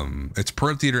 Its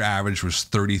per theater average was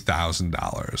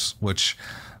 $30,000, which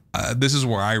this is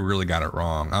where I really got it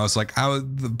wrong. I was like,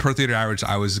 the per theater average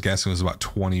I was guessing was about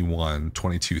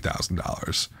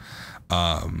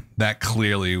 $22,000. That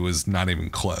clearly was not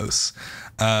even close.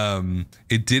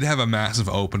 It did have a massive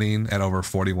opening at over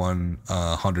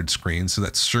 4,100 screens, so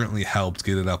that certainly helped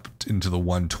get it up into the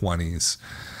 120s.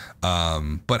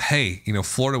 But hey,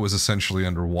 Florida was essentially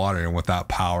underwater and without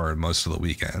power most of the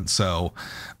weekend. So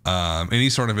any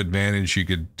sort of advantage you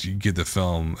could give the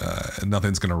film,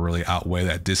 nothing's going to really outweigh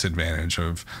that disadvantage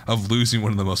of losing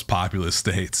one of the most populous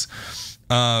states.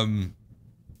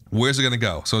 Where's it going to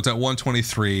go? So it's at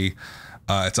 123.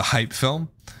 It's a hype film.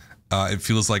 It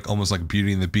feels like almost like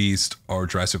Beauty and the Beast or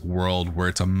Jurassic World, where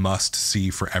it's a must see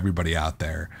for everybody out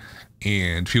there.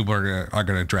 And people are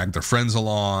gonna drag their friends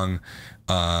along.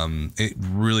 It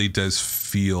really does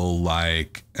feel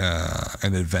like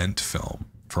an event film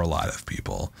for a lot of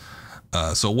people.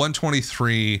 So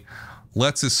 123,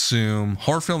 let's assume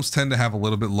horror films tend to have a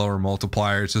little bit lower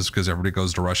multipliers just because everybody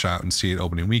goes to rush out and see it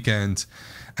opening weekend.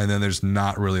 And then there's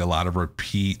not really a lot of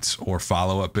repeat or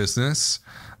follow-up business.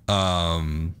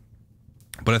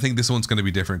 But I think this one's going to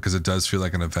be different because it does feel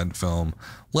like an event film.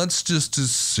 Let's just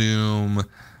assume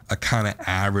a kind of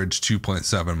average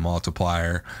 2.7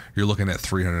 multiplier. You're looking at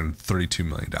 $332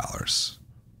 million,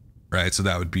 right? So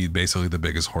that would be basically the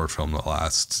biggest horror film in the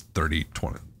last 40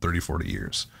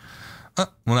 years. Well,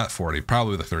 not 40,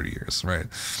 probably the 30 years, right?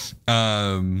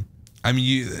 I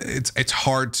mean, it's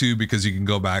hard to, because you can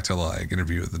go back to like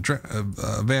Interview with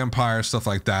the Vampire, stuff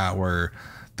like that, where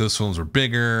those films were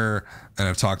bigger. And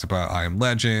I've talked about I Am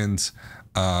Legend.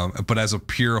 But as a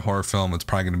pure horror film, it's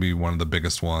probably going to be one of the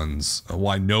biggest ones. Well,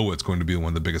 I know it's going to be one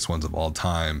of the biggest ones of all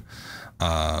time.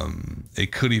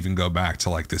 It could even go back to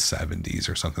like the 70s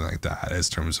or something like that as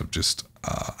terms of just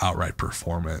outright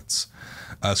performance.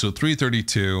 So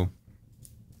 332,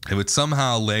 if it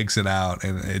somehow legs it out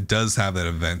and it does have that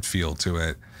event feel to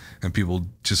it and people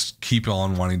just keep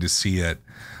on wanting to see it,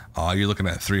 you're looking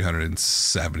at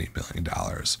 $370 million.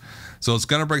 So it's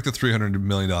going to break the $300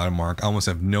 million mark. I almost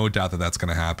have no doubt that that's going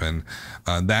to happen.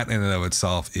 That in and of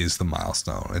itself is the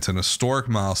milestone. It's an historic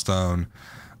milestone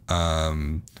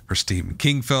for Stephen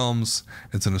King films.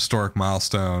 It's an historic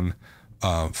milestone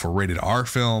for rated R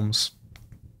films.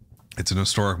 It's an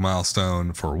historic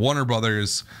milestone for Warner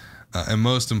Brothers. And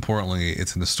most importantly,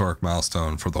 it's an historic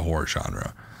milestone for the horror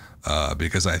genre.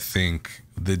 Because I think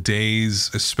the days,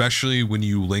 especially when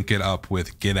you link it up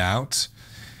with Get Out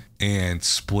and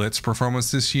Split's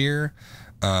performance this year,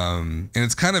 and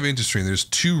it's kind of interesting. There's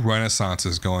two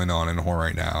renaissances going on in horror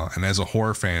right now, and as a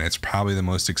horror fan, it's probably the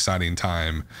most exciting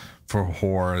time for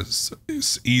horror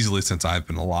easily since I've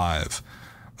been alive,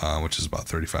 which is about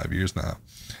 35 years now.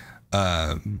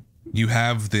 You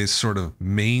have this sort of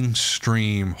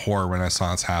mainstream horror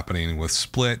renaissance happening with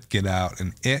Split, Get Out,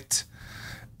 and It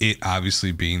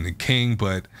obviously being the king,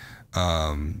 but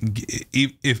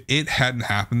if it hadn't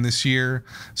happened this year,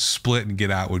 Split and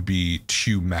Get Out would be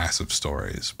two massive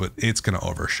stories, but it's going to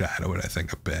overshadow it, I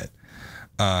think, a bit.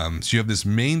 So you have this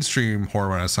mainstream horror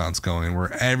renaissance going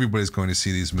where everybody's going to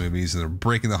see these movies and they're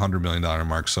breaking the $100 million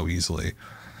mark so easily.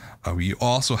 You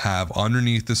also have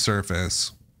underneath the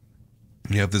surface,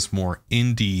 you have this more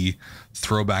indie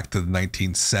throwback to the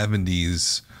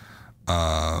 1970s,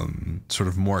 sort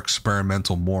of more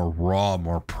experimental, more raw,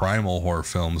 more primal horror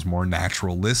films, more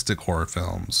naturalistic horror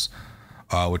films,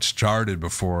 which started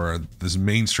before this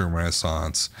mainstream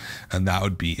renaissance. And that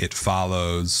would be It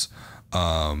Follows,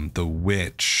 The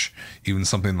Witch, even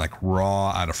something like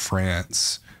Raw out of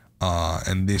France.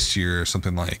 And this year,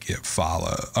 something like It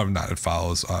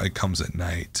Follows, It Comes at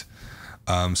Night.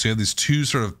 So you have these two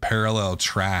sort of parallel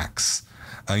tracks.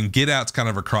 And Get Out's kind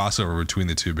of a crossover between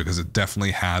the two because it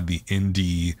definitely had the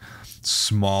indie,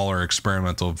 smaller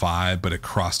experimental vibe, but it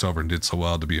crossed over and did so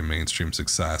well to be a mainstream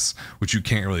success, which you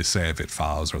can't really say if It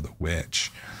Follows or The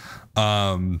Witch.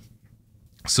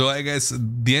 So I guess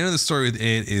the end of the story with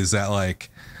It is that like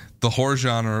the horror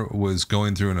genre was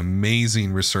going through an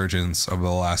amazing resurgence over the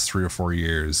last 3 or 4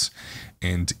 years,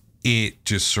 and It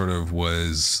just sort of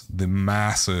was the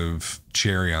massive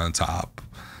cherry on top.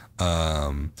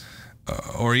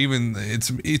 or even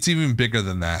it's even bigger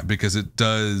than that, because it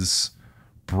does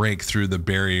break through the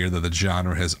barrier that the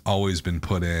genre has always been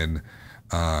put in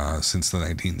since the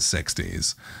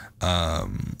 1960s.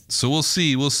 So we'll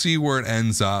see where it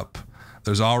ends up.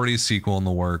 There's already a sequel in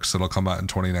the works that'll come out in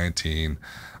 2019.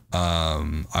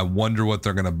 I wonder what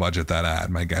they're going to budget that at.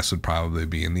 My guess would probably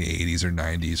be in the 80s or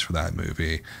 90s for that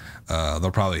movie.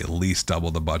 They'll probably at least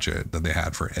double the budget that they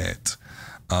had for it.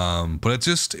 But it's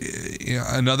just, you know,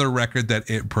 another record that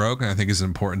it broke, and I think is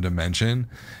important to mention,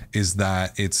 is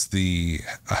that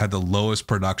had the lowest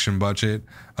production budget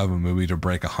of a movie to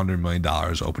break $100 million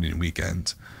opening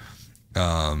weekend.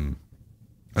 And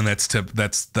that's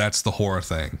the horror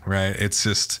thing, right? It's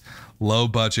just low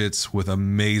budgets with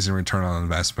amazing return on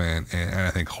investment, and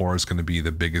I think horror is going to be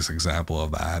the biggest example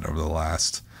of that over the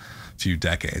last few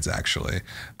decades, actually.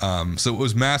 So it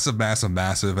was massive,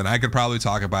 and I could probably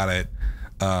talk about it.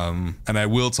 And I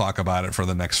will talk about it for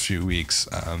the next few weeks.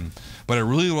 But I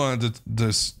really wanted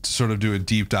to sort of do a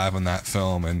deep dive on that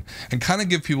film and kind of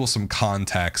give people some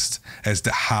context as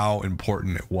to how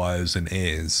important it was and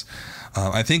is.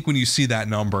 I think when you see that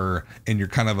number and you're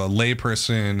kind of a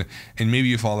layperson and maybe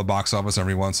you follow the box office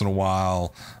every once in a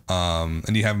while,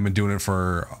 and you haven't been doing it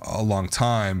for a long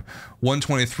time,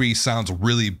 123 sounds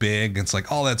really big. It's like,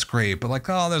 oh, that's great. But like,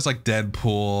 oh, there's like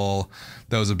Deadpool.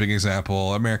 That was a big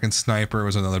example. American Sniper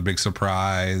was another big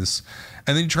surprise.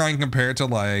 And then you try and compare it to,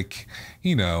 like,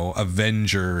 you know,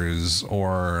 Avengers,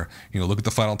 or, you know, look at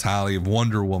the final tally of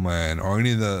Wonder Woman or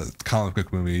any of the comic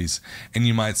book movies, and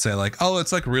you might say like, oh,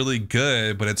 it's like really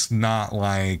good, but it's not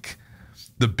like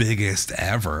the biggest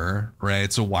ever,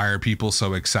 right? So why are people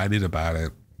so excited about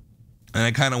it? And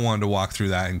I kind of wanted to walk through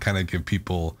that and kind of give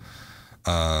people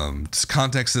just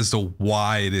context as to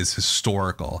why it is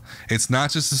historical. It's not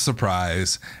just a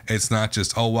surprise. It's not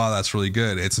just, oh wow, that's really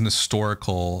good. It's an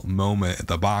historical moment at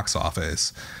the box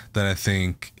office that I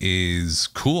think is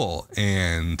cool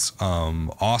and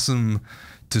awesome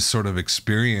to sort of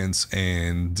experience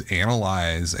and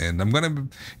analyze. And I'm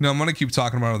gonna keep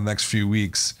talking about it in the next few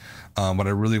weeks. But I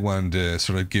really wanted to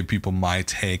sort of give people my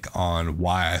take on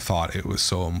why I thought it was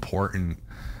so important.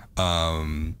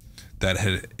 That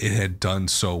it had done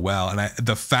so well, and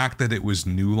the fact that it was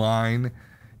New Line,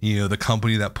 you know, the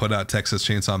company that put out Texas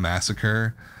Chainsaw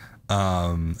Massacre,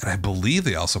 and I believe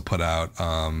they also put out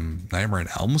Nightmare on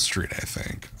Elm Street. I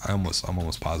think I'm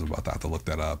almost positive about that. To look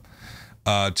that up.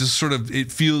 Just sort of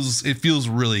it feels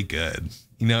really good.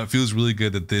 You know, it feels really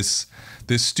good that this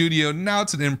studio, now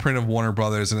it's an imprint of Warner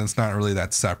Brothers, and it's not really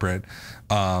that separate,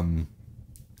 but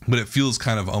it feels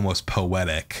kind of almost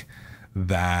poetic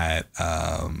that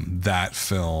that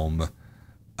film,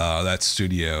 that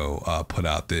studio put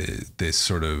out this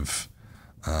sort of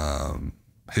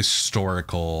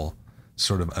historical,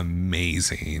 sort of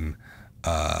amazing. They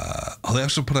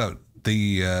also put out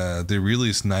they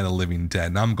released Night of the Living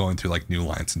Dead. Now I'm going through like New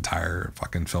Line's entire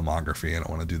fucking filmography. I don't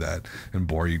want to do that and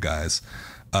bore you guys.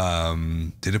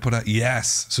 Did it put out?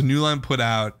 Yes. So New Line put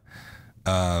out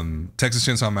Texas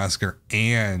Chainsaw Massacre,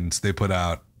 and they put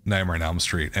out Nightmare on Elm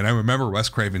Street. And I remember Wes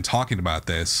Craven talking about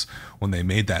this when they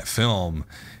made that film.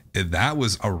 That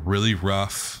was a really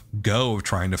rough go of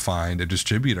trying to find a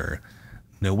distributor.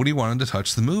 Nobody wanted to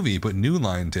touch the movie, but New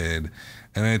Line did.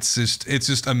 And it's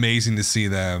just amazing to see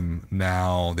them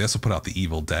now. They also put out The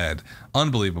Evil Dead.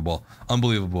 Unbelievable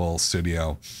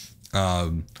studio.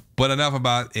 But enough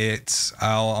about it.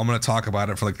 I'm going to talk about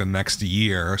it for like the next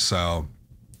year or so.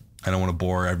 I don't want to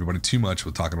bore everybody too much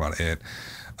with talking about it.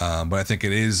 But I think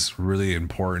it is really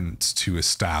important to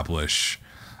establish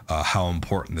how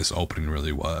important this opening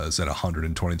really was at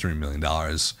 $123 million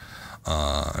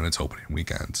on its opening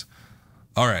weekend.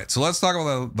 All right, so let's talk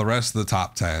about the rest of the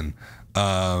top 10.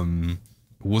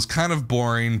 Was kind of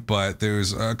boring, but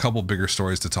there's a couple bigger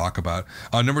stories to talk about.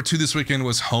 Number 2 this weekend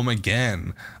was Home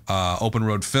Again, Open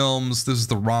Road Films. This is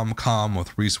the rom-com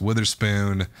with Reese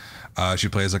Witherspoon. She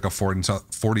plays like a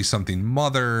 40-something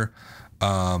mother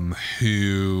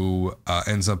who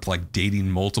ends up like dating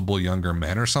multiple younger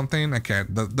men or something.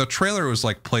 The trailer was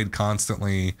like played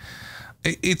constantly.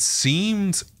 It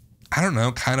seemed, I don't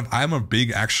know, kind of, I'm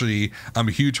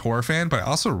a huge horror fan, but I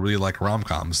also really like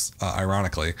rom-coms,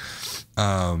 ironically.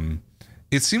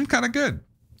 It seemed kind of good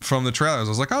from the trailers. I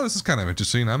was like, oh, this is kind of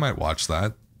interesting. I might watch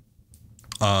that.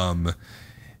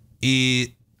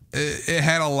 It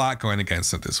had a lot going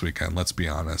against it this weekend, let's be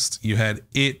honest. You had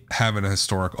it having a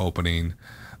historic opening.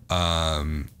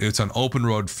 It's on Open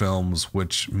Road Films,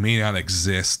 which may not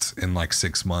exist in like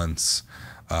 6 months.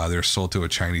 They're sold to a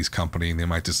Chinese company, and they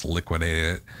might just liquidate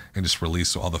it and just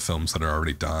release all the films that are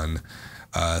already done.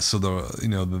 So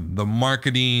the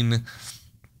marketing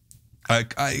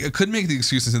I could make the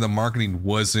excuse and say the marketing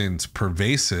wasn't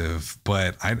pervasive,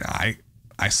 but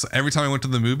every time I went to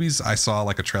the movies, I saw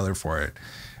like a trailer for it,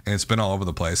 and it's been all over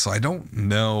the place. So I don't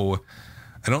know.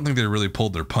 I don't think they really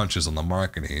pulled their punches on the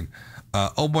marketing.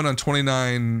 Opened on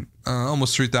 29,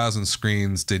 almost 3,000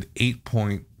 screens, did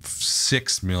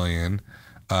 8.6 million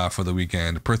for the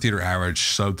weekend. Per theater average,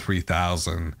 sub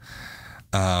 3,000.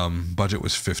 Budget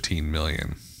was 15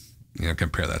 million. You know,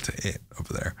 compare that to it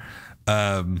over there.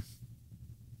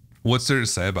 What's there to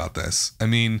say about this? I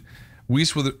mean,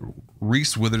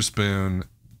 Reese Witherspoon,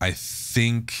 I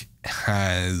think,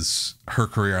 has her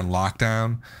career on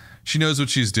lockdown. She knows what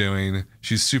she's doing.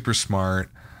 She's super smart.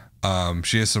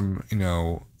 She has some, you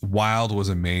know, Wild was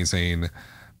amazing.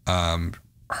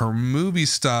 Her movie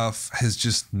stuff has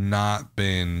just not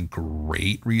been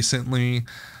great recently.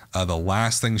 The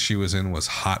last thing she was in was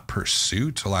Hot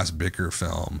Pursuit, the last bigger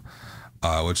film,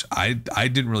 which I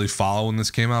didn't really follow when this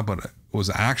came out, but it was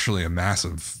actually a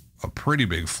pretty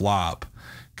big flop.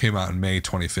 Came out in May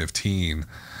 2015.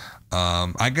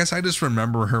 I guess I just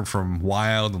remember her from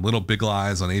Wild and Little Big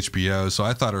Lies on HBO, so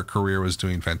I thought her career was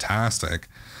doing fantastic.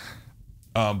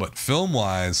 But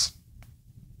film-wise,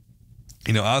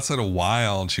 you know, outside of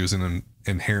Wild, she was in an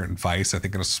Inherent Vice, I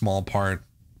think, in a small part.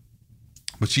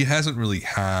 But she hasn't really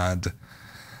had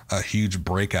a huge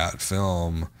breakout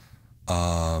film in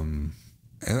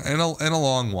a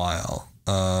long while.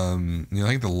 You know, I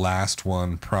think the last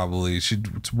one probably, she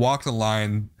Walk the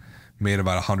Line made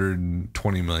about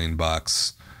 120 million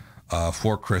bucks.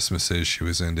 Four Christmases she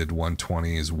was in did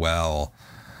 120 as well.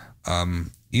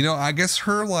 You know, I guess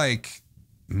her, like,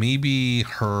 maybe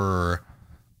her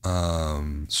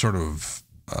sort of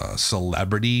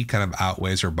celebrity kind of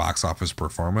outweighs her box office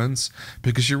performance,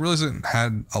 because she really hasn't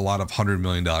had a lot of $100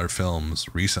 million films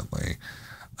recently.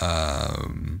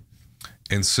 And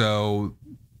so,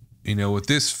 you know, with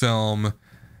this film,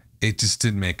 it just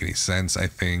didn't make any sense, I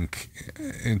think,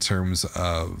 in terms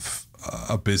of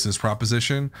a business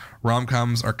proposition.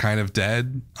 Rom-coms are kind of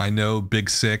dead. I know Big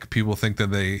Sick, people think that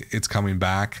it's coming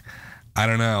back. I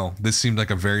don't know. This seemed like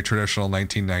a very traditional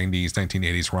 1990s,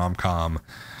 1980s rom-com,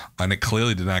 and it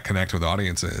clearly did not connect with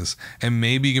audiences. And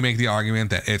maybe you can make the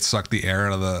argument that it sucked the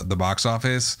air out of the box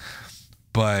office,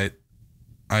 but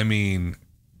I mean,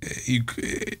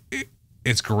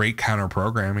 it's great counter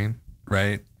programming,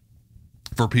 right?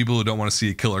 For people who don't want to see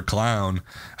a killer clown,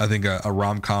 I think a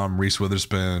rom-com, Reese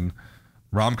Witherspoon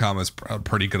rom-com is a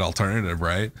pretty good alternative,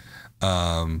 right?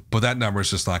 But that number is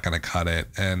just not going to cut it.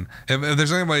 And if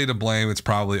there's anybody to blame, it's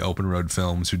probably Open Road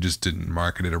Films, who just didn't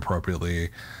market it appropriately.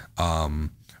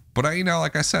 But I, you know,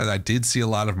 like I said, I did see a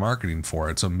lot of marketing for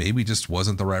it, so maybe just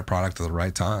wasn't the right product at the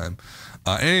right time.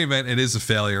 In any event, it is a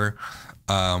failure.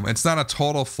 It's not a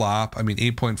total flop. I mean,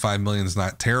 8.5 million is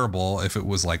not terrible. If it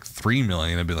was like 3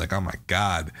 million, I'd be like, oh my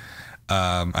God.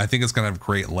 I think it's going to have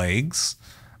great legs.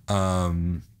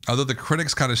 Although the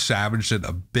critics kind of savaged it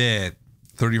a bit,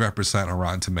 35% on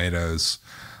Rotten Tomatoes.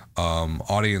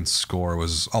 Audience score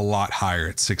was a lot higher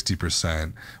at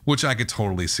 60%, which I could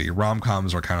totally see.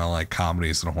 Rom-coms are kind of like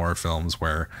comedies and horror films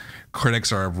where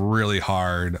critics are really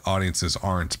hard, audiences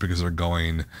aren't, because they're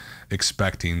going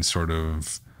expecting sort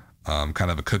of kind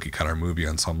of a cookie cutter movie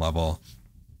on some level.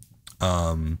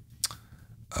 Cinema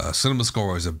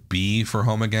score was a B for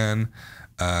Home Again.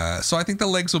 So I think the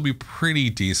legs will be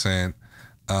pretty decent.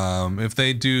 If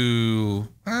they do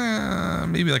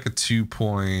maybe like a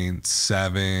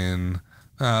 2.7,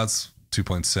 that's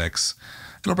 2.6,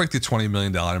 it'll break the $20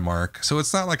 million mark. So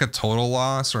it's not like a total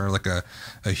loss or like a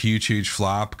huge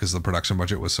flop, because the production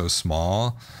budget was so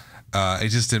small. It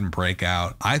just didn't break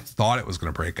out. I thought it was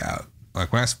going to break out.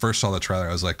 Like when I first saw the trailer,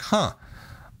 I was like, huh,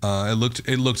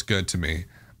 it looked good to me.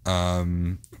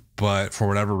 But for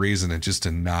whatever reason, it just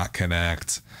did not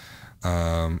connect.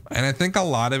 And I think a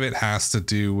lot of it has to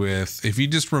do with, if you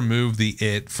just remove the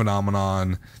It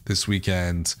phenomenon this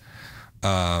weekend,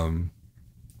 I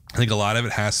think a lot of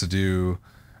it has to do,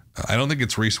 I don't think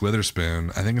it's Reese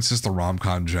Witherspoon. I think it's just the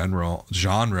rom-com genre.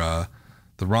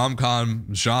 The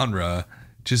rom-com genre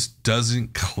just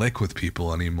doesn't click with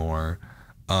people anymore.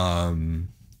 And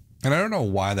I don't know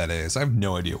why that is. I have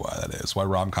no idea why that is, why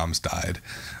rom-coms died.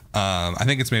 I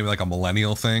think it's maybe like a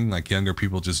millennial thing. Like younger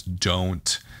people just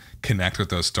don't connect with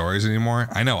those stories anymore.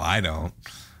 I know I don't.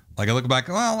 Like I look back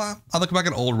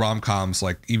at old rom-coms,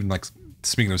 like even like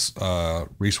speaking of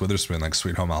Reese Witherspoon, like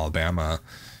Sweet Home Alabama,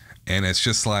 and it's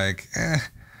just like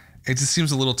it just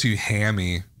seems a little too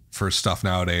hammy for stuff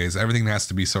nowadays. Everything has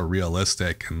to be so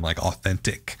realistic and like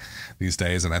authentic these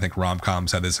days, and I think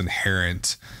rom-coms have this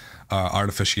inherent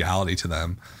artificiality to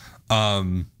them.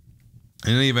 In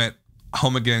any event,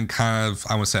 Home Again kind of,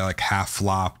 I would say, like half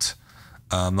flopped.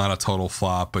 Not a total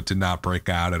flop, but did not break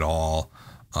out at all.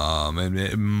 And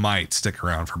it might stick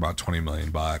around for about $20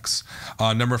 million.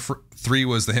 Number 3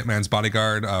 was The Hitman's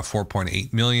Bodyguard,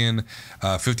 4.8 million,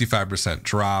 55%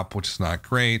 drop, which is not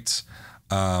great.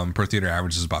 Per theater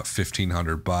average is about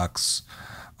 $1,500.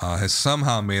 Has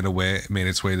somehow made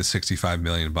its way to $65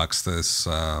 million this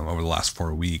over the last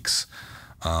 4 weeks.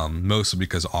 Mostly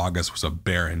because August was a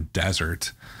barren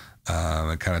desert.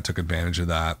 It kind of took advantage of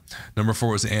that. Number 4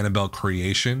 was Annabelle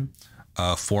Creation,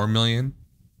 4 million.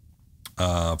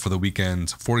 For the weekend,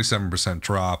 47%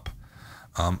 drop.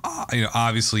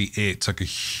 Obviously it took a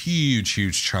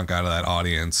huge chunk out of that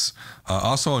audience.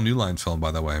 Also a New Line film,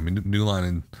 by the way. I mean, New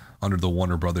Line under the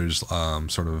Warner Brothers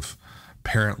sort of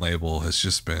parent label has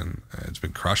just been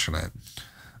crushing it.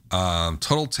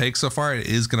 Total take so far, it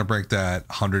is going to break that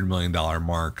 $100 million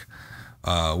mark,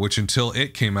 which until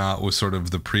it came out was sort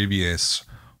of the previous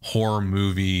horror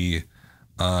movie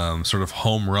sort of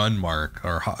home run mark,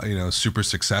 or super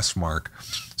success mark.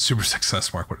 What a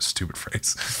stupid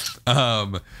phrase.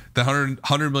 The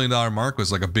 $100 million mark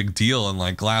was like a big deal, and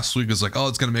like last week was like, oh,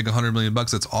 it's gonna make $100 million.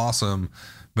 That's awesome.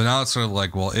 But now it's sort of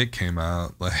like, well, it came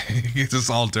out. Like it's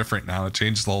just all different now. It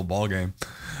changed the whole ball game.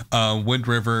 Wind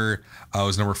River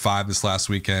was number 5 this last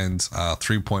weekend,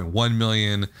 3.1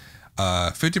 million,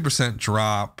 50%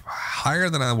 drop, higher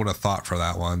than I would have thought for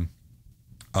that one.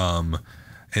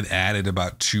 It added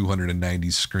about 290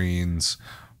 screens.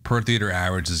 Per theater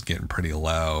average is getting pretty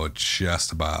low,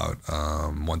 just about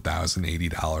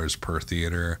 $1,080 per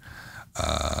theater.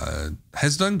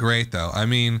 Has done great though. I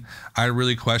mean, I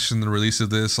really questioned the release of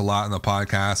this a lot in the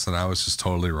podcast, and I was just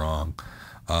totally wrong.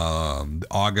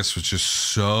 August was just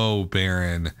so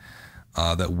barren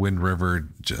that Wind River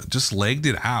just legged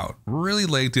it out, really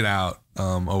legged it out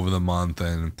over the month,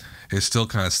 and is still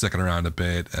kind of sticking around a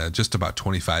bit. Just about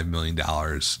 $25 million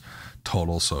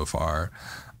total so far.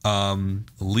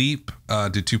 Leap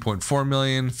did 2.4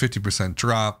 million, 50%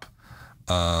 drop.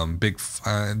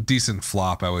 Decent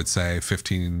flop, I would say.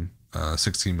 $16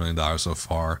 million so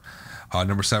far.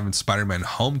 Number 7, Spider-Man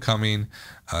Homecoming,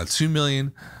 2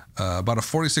 million, about a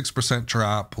 46%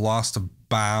 drop, lost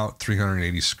about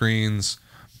 380 screens.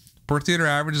 Per theater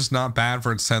average is not bad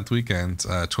for its 10th weekend,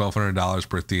 $1,200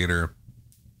 per theater.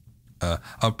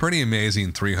 A pretty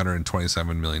amazing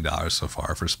 $327 million so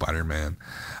far for Spider-Man.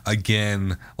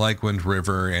 Again, like Wind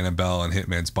River, Annabelle, and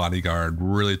Hitman's Bodyguard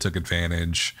really took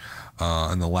advantage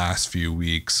in the last few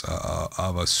weeks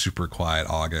of a super quiet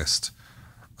August.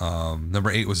 Number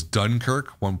 8 was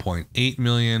Dunkirk, 1.8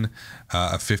 million,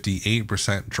 a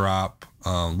 58% drop,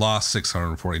 lost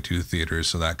 642 theaters,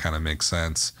 so that kind of makes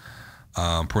sense.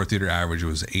 Per theater average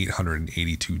was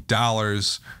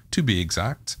 $882 to be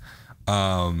exact.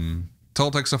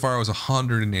 Total take so far was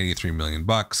 $183 million.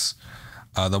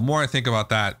 The more I think about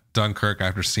that Dunkirk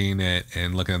after seeing it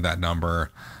and looking at that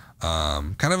number,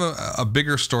 kind of a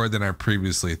bigger story than I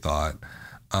previously thought.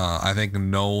 I think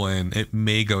Nolan, it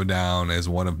may go down as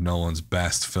one of Nolan's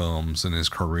best films in his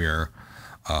career.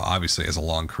 Obviously has a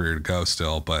long career to go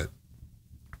still, but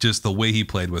just the way he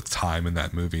played with time in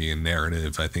that movie and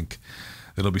narrative, I think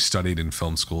it'll be studied in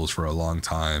film schools for a long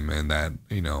time. And that,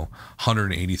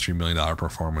 $183 million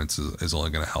performance is only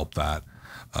going to help that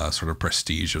sort of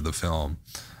prestige of the film.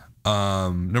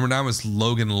 Number 9 was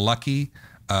Logan Lucky,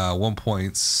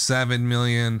 1.7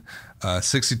 million,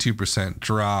 62%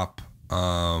 drop,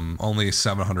 only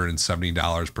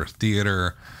 $770 per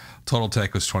theater. Total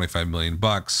take was $25 million.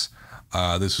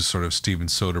 This was sort of Steven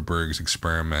Soderbergh's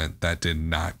experiment that did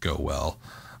not go well.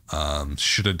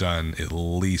 Should have done at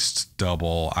least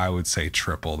double, I would say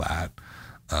triple that.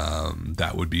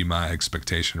 That would be my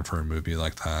expectation for a movie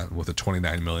like that, with a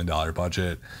 $29 million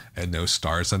budget and no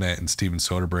stars in it and Steven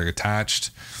Soderbergh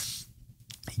attached.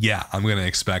 Yeah, I'm going to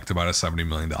expect about a $70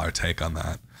 million take on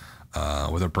that,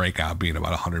 with a breakout being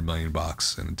about $100 million,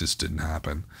 and it just didn't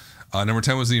happen. Number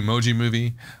 10 was The Emoji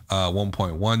Movie,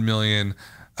 1.1 million,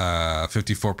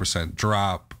 54%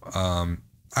 drop.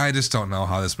 I just don't know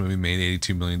how this movie made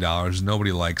 $82 million.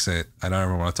 Nobody likes it. I don't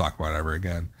ever want to talk about it ever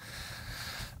again.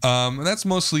 And that's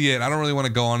mostly it. I don't really want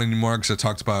to go on anymore because I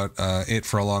talked about it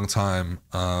for a long time.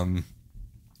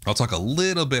 I'll talk a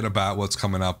little bit about what's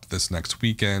coming up this next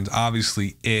weekend.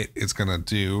 Obviously, it's going to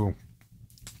do,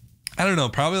 I don't know,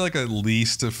 probably like at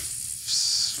least a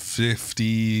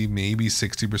 50, maybe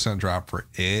 60% drop for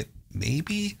it.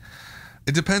 Maybe.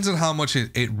 It depends on how much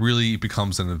it really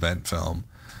becomes an event film.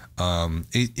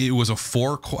 It was a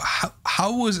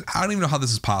how was, I don't even know how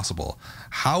this is possible.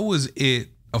 How was it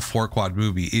a 4-quad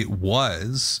movie? It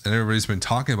was, and everybody's been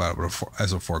talking about it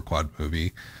as a 4-quad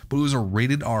movie, but it was a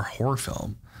rated R horror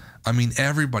film. I mean,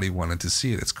 everybody wanted to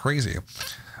see it. It's crazy.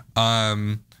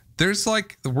 There's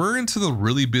like, we're into the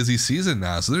really busy season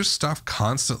now, so there's stuff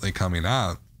constantly coming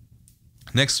out.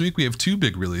 Next week we have 2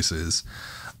 big releases,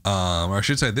 or I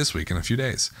should say this week in a few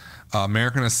days.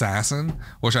 American Assassin,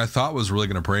 which I thought was really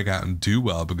going to break out and do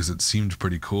well because it seemed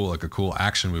pretty cool, like a cool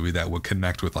action movie that would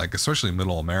connect with like especially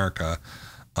middle America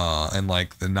and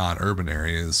like the non-urban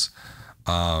areas.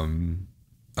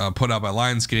 Put out by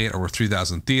Lionsgate, over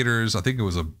 3,000 theaters. I think it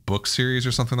was a book series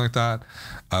or something like that.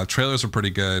 Trailers are pretty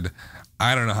good.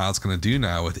 I don't know how it's going to do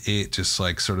now with it just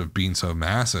like sort of being so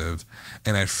massive.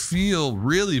 And I feel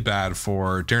really bad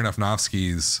for Darren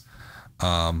Aronofsky's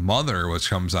Mother,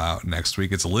 which comes out next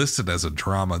week. It's listed as a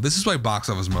drama. This is why Box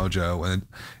Office Mojo and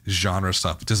genre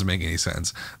stuff doesn't make any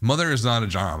sense. Mother is not a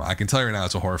drama. I can tell you right now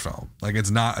it's a horror film. Like, it's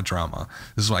not a drama.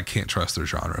 This is why I can't trust their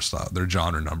genre stuff, their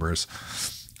genre numbers.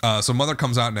 So Mother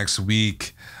comes out next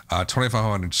week,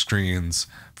 2,500 screens.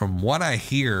 From what I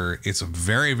hear, it's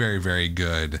very, very, very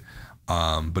good,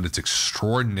 but it's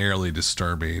extraordinarily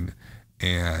disturbing.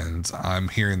 And I'm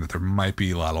hearing that there might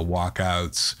be a lot of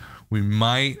walkouts. We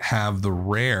might have the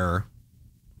rare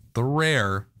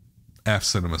F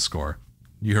cinema score.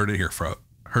 You heard it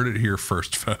here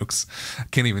first, folks. I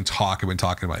can't even talk. I've been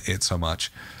talking about it so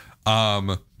much.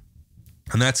 And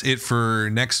that's it for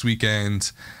next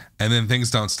weekend. And then things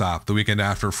don't stop. The weekend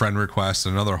after, Friend Request,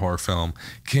 another horror film.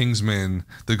 Kingsman,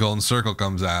 The Golden Circle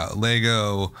comes out.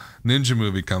 Lego Ninja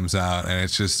Movie comes out. And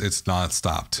it's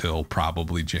nonstop till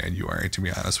probably January, to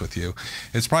be honest with you.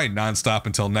 It's probably nonstop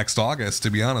until next August, to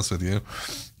be honest with you.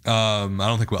 I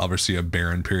don't think we'll ever see a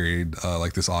barren period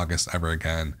like this August ever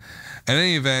again. In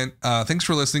any event, thanks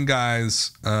for listening,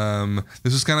 guys.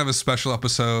 This was kind of a special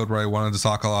episode where I wanted to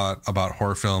talk a lot about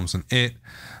horror films and it.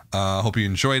 Hope you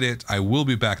enjoyed it. I will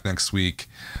be back next week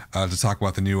to talk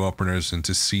about the new openers and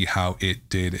to see how it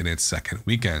did in its second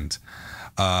weekend.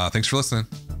 Thanks for listening.